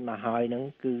ខាតរួចមកហើយហ្នឹង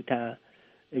គឺថា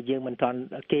យើងមិនទាន់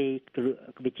គេ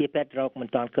វិជាពេទ្យរកមិន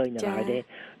ទាន់ឃើញនៅឡើយទេ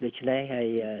ដូច្នេះហើយ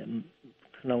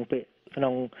ក្នុង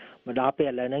មកដល់ពេ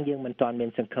លឥឡូវហ្នឹងយើងមិនទាន់មាន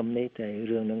សង្ឃឹមនេះតែ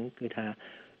រឿងហ្នឹងគឺថា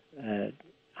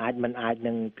អាច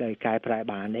នឹងកែប្រែ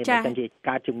បានទេបើមិនជា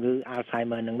ការជំងឺ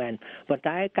Alzheimer ហ្នឹងមែនប៉ុន្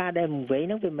តែការដែលវង្វេង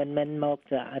ហ្នឹងវាមិនមែនមក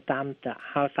តាម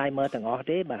Alzheimer ទាំងអស់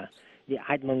ទេបាទវា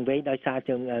អាចមកវិញដោយសារ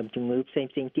ជំងឺផ្សេង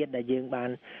ទៀតដែលយើងបាន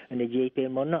និយាយពេល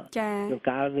មុនចា៎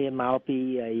កាលវាមកពី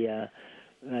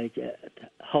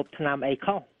ហូបថ្នាំអី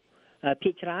ខុសភា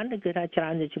គច្រើនគឺថាច្រើ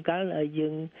នជាចង្កលយើ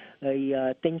ង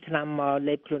ទិញថ្នាំមក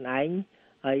លេបខ្លួនឯង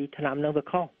ហើយថ្នាំហ្នឹងវា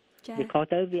ខុស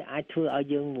ទៅវាអាចធ្វើឲ្យ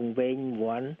យើងវង្វេង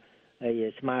វ័នហើយ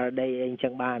ស្មារតីអីអញ្ចឹ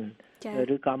ងបាន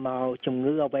ឬក៏មកជំ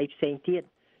ងឺអ្វីផ្សេងទៀត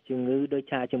ជំងឺដូច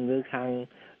ថាជំងឺខាង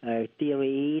ទី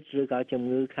វីឬក៏ជំ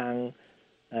ងឺខាង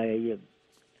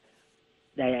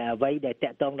ដែលអ្វីដែលតា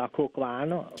ក់ទងដល់ខួរក្បាល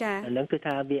នោះអានឹងគឺ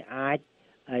ថាវាអាច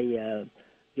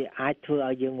ធ្វើ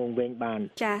ឲ្យយើងវង្វេងបាន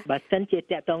បើសិនជា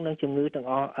តាក់ទងនឹងជំងឺទាំង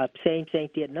អស់ផ្សេង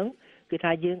ទៀតហ្នឹងគឺ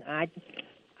ថាយើងអាច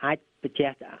បញ្ជា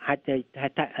ក់អាច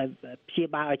ព្យា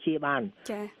បាលឲ្យជាបាន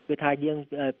គឺថាយើង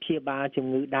ព្យាបាលជំ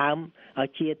ងឺដើមឲ្យ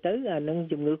ជាទៅអានឹង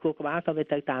ជំងឺខួរក្បាលក៏វា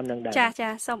ទៅតាមនឹងដែរចា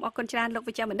សូមអរគុណច្រើនលោក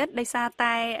វិជ្ជបណ្ឌិតដោយសារ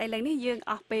តែឥឡូវនេះយើង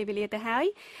អស់ពេលវេលាទៅហើយ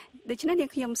ដូច្នេះនាង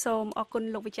ខ្ញុំសូមអរគុណ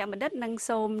លោកវិជ្ជបណ្ឌិតនិង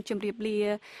សូមជម្រាបលា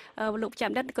លោកវិជ្ជ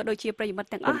បណ្ឌិតក៏ដូចជាប្រិយមិត្ត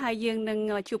ទាំងអស់ហើយយើងនឹង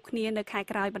ជួបគ្នានៅខែ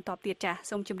ក្រោយបន្តទៀតចា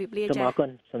សូមជម្រាបលាចាសូមអរគុណ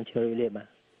សូមជម្រាបលាបា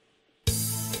ទ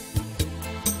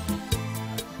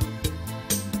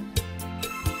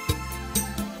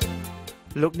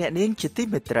លោកអ្នកនាងជាទី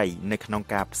មេត្រីនៅក្នុង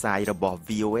ការផ្សាយរបស់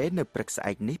VOA នៅព្រឹកស្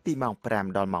អែកនេះពីម៉ោង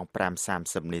5ដល់ម៉ោង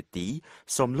 5:30 នាទី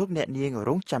សូមលោកអ្នកនាងរ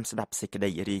ងចាំស្ដាប់សេចក្តី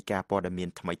រាយការណ៍ព័ត៌មាន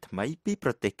ថ្មីៗពីប្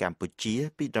រទេសកម្ពុជា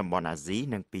ពីតំបន់អាស៊ី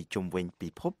និងពីជុំវិញពិ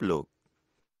ភពលោក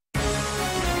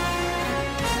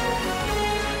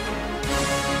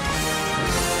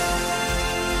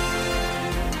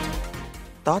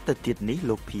តទៅទៀតនេះ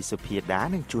លោកភីសុភាដា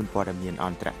នឹងជួនព័ត៌មានអ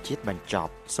ន្តរជាតិបញ្ច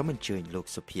ប់សូមអញ្ជើញលោក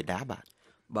សុភាដា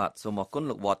បាទសូមអរគុណ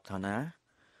លោកវត្តថាណា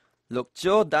លោក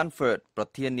Joe Dunford ប្រ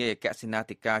ធាននាយកសេនា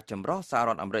ធិការចម្រុះសហរ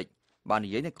ដ្ឋអាមេរិកបាននិ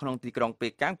យាយនៅក្នុងទីក្រុងប៉េ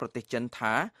កាំងប្រទេសចិន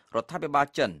ថារដ្ឋាភិបាល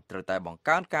ចិនត្រូវតែបង្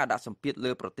កើនការដាក់សម្ពាធ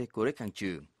លើប្រទេសកូរ៉េខាង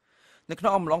ជើងនៅក្នុ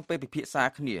ងអំឡុងពេលពិភាក្សា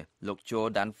គ្នាលោក Joe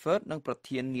Dunford និងប្រ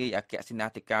ធាននាយកសេនា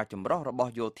ធិការចម្រុះរប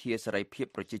ស់យោធាសេរីភាព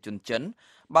ប្រជាជនចិន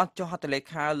បានចុះហត្ថលេ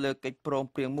ខាលើកិច្ចព្រម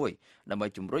ព្រៀងមួយដើម្បី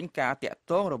ជំរុញការតាក់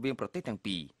ទងរវាងប្រទេសទាំង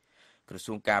ពីរក្រ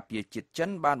សួងការពារជាតិចិន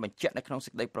បានបញ្ជាក់នៅក្នុងសេ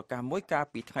ចក្តីប្រកាសមួយកាល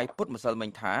ពីថ្ងៃពុធម្សិលមិ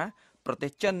ញថាប្រទេ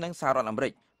សចិននិងសហរដ្ឋអាមេរិ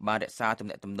កបានរក្សាទំ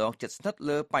នាក់ទំនងជិតស្និទ្ធ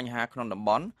លើបញ្ហាក្នុងតំប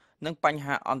ន់និងបញ្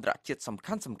ហាអន្តរជាតិសំ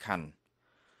ខាន់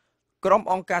ក្រុម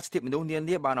អង្គការសិទ្ធិមនុស្សនា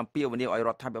នាបានអំពាវនាវឲ្យរ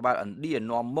ដ្ឋាភិបាលឥណ្ឌា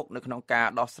នាំមុខនៅក្នុងការ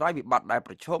ដោះស្រាយវិបត្តិដែល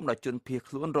ប្រឈមដោយជនភៀស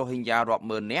ខ្លួនរ៉ូហិញយ៉ារាប់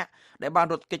ម៉ឺននាក់ដែលបាន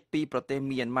រត់គេចពីប្រទេស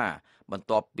មីយ៉ាន់ម៉ាបន្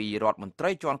ទាប់ពីរដ្ឋមន្ត្រី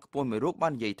ជាន់ខ្ពស់មួយរូបបា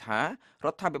ននិយាយថារ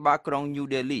ដ្ឋាភិបាលក្រុង New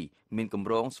Delhi មានគម្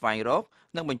រោងស្វែងរក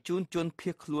និងបញ្ជូនជនភៀ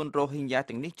សខ្លួនរ៉ូហិញយ៉ា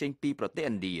ទាំងនេះចេញពីប្រទេស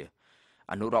ឥណ្ឌា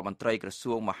អនុរដ្ឋមន្ត្រីក្រ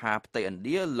សួងមហាផ្ទៃឥណ្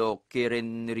ឌាលោក Kiren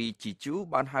Rijiju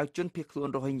បានហៅជនភៀសខ្លួន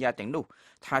រ៉ូហិញយ៉ាទាំងនោះ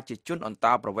ថាជាជនអន្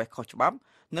តោប្រវេសន៍ខុសច្បាប់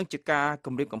និងជាការ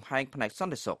គំរាមកំហែងផ្នែកស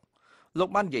ន្តិសុខលោក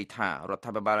បាននិយាយថារដ្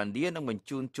ឋាភិបាលឥណ្ឌានឹងបញ្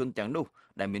ជូនជនទាំងនោះ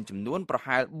ដែលមានចំនួនប្រ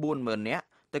ហែល 40,000 នាក់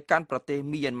ទៅកាន់ប្រទេស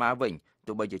មីយ៉ាន់ម៉ាវិញ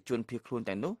ទោះបីជាជនភៀសខ្លួន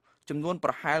ទាំងនោះចំនួនប្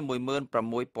រហែល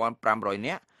 16,500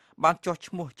 នាក់បានចុះ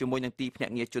ឈ្មោះជាមួយនឹងទីភ្នា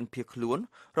ក់ងារជនភៀសខ្លួន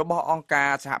របស់អង្គកា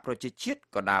រសហប្រជាជាតិ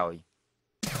ក៏ដោយ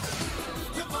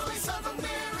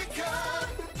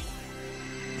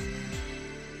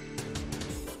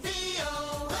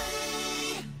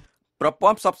ប្រព័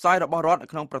ន្ធផ្សព្វផ្សាយរបស់រដ្ឋនៅ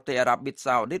ក្នុងប្រទេសអារ៉ាប៊ី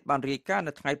សាអូឌីតបានរាយការណ៍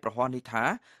នៅថ្ងៃប្រហ័សនេះថា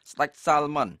ស្ដេច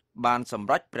Salman បានសម្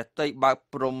រេចព្រះទ័យបើក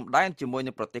ព្រំដែនជាមួយ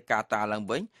នឹងប្រទេសកាតាឡើង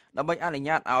វិញដើម្បីអនុញ្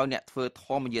ញាតឲ្យអ្នកធ្វើធ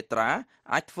ម្មយាត្រា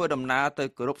អាចធ្វើដំណើរទៅ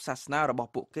គោរពសាសនារបស់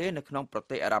ពួកគេនៅក្នុងប្រ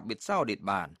ទេសអារ៉ាប៊ីសាអូឌីត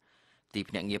បានទី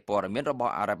ភ្នាក់ងារព័ត៌មានរប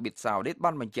ស់អារ៉ាប៊ីសាអូឌីត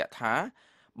បានបញ្ជាក់ថា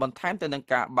បន្ថែមទៅនឹង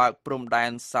ការបើកព្រំដែ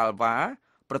ន Salva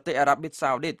ប្រទេសអារ៉ាប៊ីសា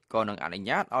អូឌីតក៏នឹងអនុញ្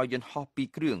ញាតឲ្យយន្តហោះ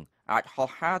2គ្រឿងអាចហោះ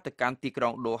ហើរទៅកាន់ទីក្រុ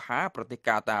ងដូហាប្រទេស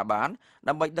កាតាបាន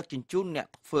ដើម្បីដឹកជញ្ជូនអ្នក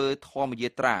ធ្វើធម្មយា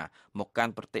ត្រាមកកា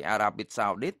ន់ប្រទេសអារ៉ាប៊ីសា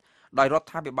អូឌីតដោយរដ្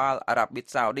ឋាភិបាលអារ៉ាប៊ី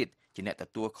សាអូឌីតជាអ្នកទ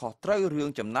ទួលខុសត្រូវរឿង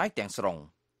ចំណាយទាំងស្រុង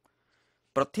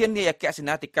ប្រធាននាយកសេ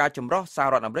នាធិការចម្រុះសហ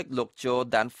រដ្ឋអាមេរិកលោក Joe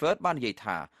Dunford បាននិយាយ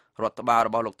ថារ រដ្ឋបាលរ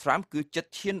បស់លោក Trump គឺជិត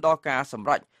ឈានដល់ការសម្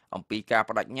រេចអំពីការ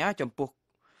បដិញ្ញាចំពោះ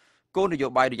គោលនយោ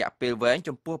បាយរយៈពេលវែង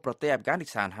ចំពោះប្រទេសអាហ្វហ្គានី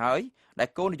ស្ថានហើយដែល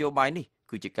គោលនយោបាយនេះ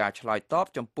គឺជាការឆ្លើយតប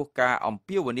ចំពោះការអំ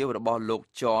ពាវនាវរបស់លោក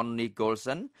John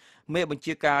Nicholson មេបញ្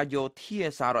ជាការយោធា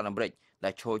សហរដ្ឋអាមេរិកដែ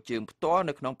លឈរជើងផ្ទាល់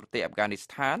នៅក្នុងប្រទេសអាហ្វហ្គានី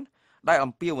ស្ថានដែល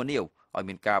អំពាវនាវឲ្យ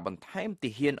មានការបន្ថែមទា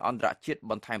ហានអន្តរជាតិ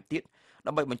បន្ថែមទៀត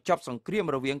ដើម្បីបញ្ចប់សង្គ្រាម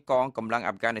រវាងកងកម្លាំង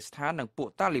អាហ្វហ្គានីស្ថាននិងពួក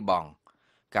តាលីបង់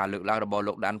ការលើកឡើងរបស់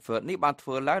លោក Danford នេះបានធ្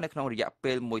វើឡើងនៅក្នុងរយៈ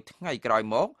ពេល1ថ្ងៃក្រោយ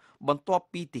មកបន្ទាប់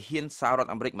ពីទាហានសហរដ្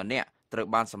ឋអាមេរិកម្នាក់ត្រូវ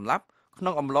បានសម្លាប់ក្នុ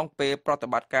ងអំឡុងពេលប្រតិ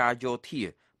បត្តិការយោធា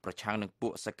ប្រឆាំងនឹងពួ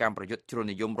កសកម្មប្រយុទ្ធជ្រុល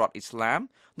និយមរដ្ឋអ៊ីស្លាម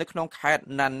នៅក្នុងខេត្ត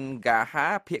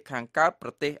Nangarhar ភាគខាងកើតប្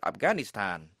រទេសអាហ្វហ្គានីស្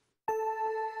ថាន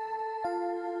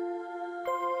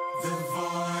The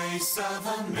Voice of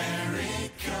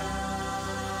America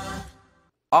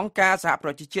អង្គការសហប្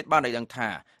រជាជាតិបានឲ្យដឹងថា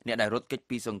អ្នកដែលរត់គេច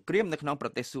ពីសង្គ្រាមនៅក្នុងប្រ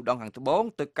ទេសស៊ូដង់ខាងត្បូង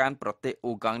ទៅកាន់ប្រទេស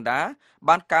អ៊ូហ្គាន់ដា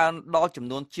បានកើនដល់ចំ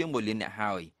នួនជាង1លាននាក់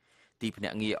ហើយទីភ្នា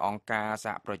ក់ងារអង្គការស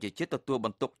ហប្រជាជាតិទទួលប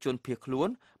ន្ទុកជនភៀសខ្លួន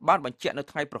បានបញ្ជាក់នៅ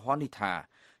ថ្ងៃប្រហ័ននេះថា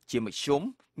ជាមធ្យម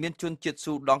មានជនជាតិ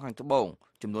ស៊ូដង់ខាងត្បូង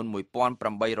ចំនួន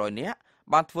 1,800 នាក់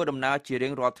បានធ្វើដំណើរជារៀ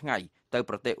ងរាល់ថ្ងៃទៅ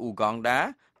ប្រទេសអ៊ូហ្គាន់ដា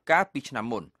កាលពីឆ្នាំ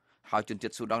មុនហើយជនជា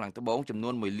តិស៊ូដង់ខាងត្បូងចំនួ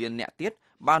ន1លាននាក់ទៀត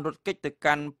បានរត់គេចទៅ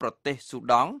កាន់ប្រទេសស៊ូ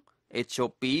ដង់អេត្យូ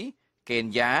ពីកេន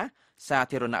យ៉ាសា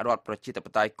ធារណរដ្ឋប្រជាធិប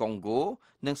តេយ្យកុងហ្គោ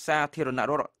និងសាធារណ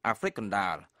រដ្ឋអាហ្វ្រិកកណ្ដា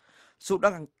លស៊ូដ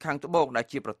ង់ខាងត្បូងដែល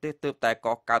ជាប្រទេសទើបតែក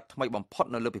កើតថ្មីបំផុត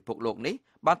នៅលើពិភពលោកនេះ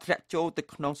បានធ្លាក់ចូលទៅ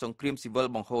ក្នុងសង្គ្រាមស៊ីវិល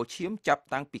បង្ហូរឈាមចាប់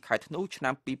តាំងពីខែធ្នូឆ្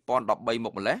នាំ2013ម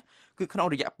កម្លេះគឺក្នុង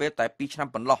រយៈពេលតែ2ឆ្នាំ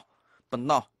ប៉ុណ្ណោះ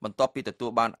បន្ទាប់ពីទទួល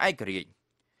បានឯករាជ្យ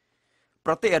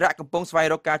ប្រទេសអ៊ីរ៉ាក់កំពុងស្វែង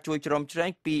រកការជួយជ្រោមជ្រែ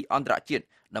ងពីអន្តរជាតិ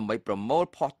ដើម្បីប្រមូល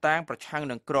ភស្តុតាងប្រឆាំង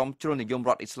នឹងក្រុមជ្រុលនិយមរ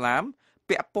ដ្ឋអ៊ីស្លាម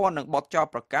ពាក់ព័ន្ធនឹងបទចោទ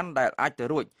ប្រកាន់ដែលអាចទៅ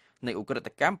រួចនៃឧក្រិដ្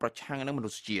ឋកម្មប្រឆាំងនឹងមនុ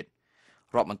ស្សជាតិ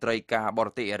រដ្ឋមន្ត្រីការបរ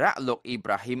ទេសអ៊ីរ៉ាក់លោកអ៊ី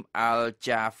ប្រាហ៊ីមអាល់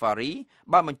ចាហ្វារី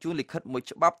បានបញ្ជូនលិខិតមួយ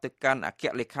ច្បាប់ទៅកាន់អគ្គ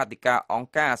លេខាធិការអង្គ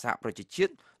ការសហប្រជាជា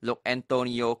តិលោកអេនតូ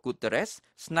នីយ៉ូគូតេរ៉េស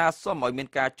ស្នើសុំឲ្យមាន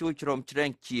ការជួយជ្រោមជ្រែង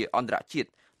ជាអន្តរជាតិ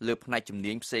លើផ្នែកជំ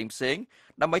នាញផ្សេងៗ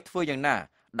ដើម្បីធ្វើយ៉ាងណា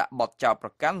ដាក់បទចោទប្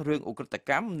រកាន់រឿងឧក្រិដ្ឋ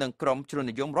កម្មនឹងក្រុមជ្រុល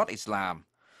និយមរដ្ឋអ៊ីស្លាម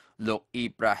លោកអ៊ី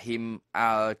ប្រាហ៊ីមអា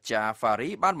ល់ចាហ្វារី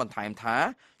បានបន្ថែមថា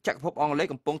ចក្រភពអង់គ្លេស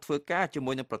កំពុងធ្វើការជា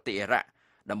មួយនឹងប្រទេសអ៊ីរ៉ាក់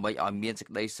ដើម្បីឲ្យមានសេច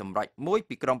ក្តីសម្រេចមួយ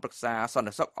ពីក្រុមប្រឹក្សាសន្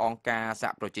តិសុខអង្គការសហ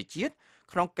ប្រជាជាតិ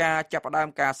ក្នុងការចាប់ផ្ដើម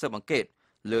ការស៊ើបអង្កេត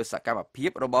លើសកម្មភាព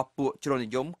របស់ពួកជ្រុលនិ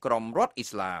យមក្រុមរដ្ឋអ៊ី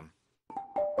ស្លាម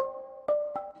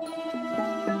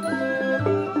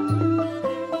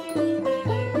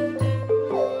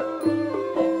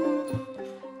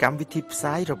កម្មវិធីផ្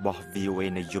សាយរបស់ VOA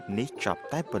នៅយប់នេះចប់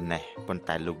តែប៉ុណ្ណេះប៉ុន្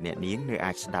តែលោកអ្នកនាងនៅ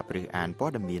អាចស្ដាប់ឬអានព័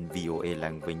ត៌មាន VOA ឡើ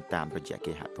ងវិញតាមរយៈ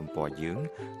គេហទំព័រយើង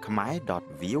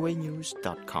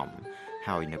khmer.voanews.com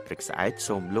ហើយនៅព្រឹកស្អែក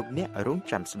សូមលោកអ្នករង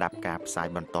ចាំស្ដាប់ការផ្សាយ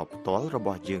បន្តផ្ទាល់រប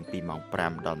ស់យើងពីម៉ោង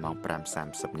 5 ដល់ម៉ោង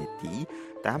 5:30 នាទី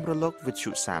តាមរលកវិទ្យុ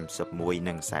31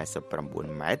និង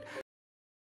49ម៉ែត្រ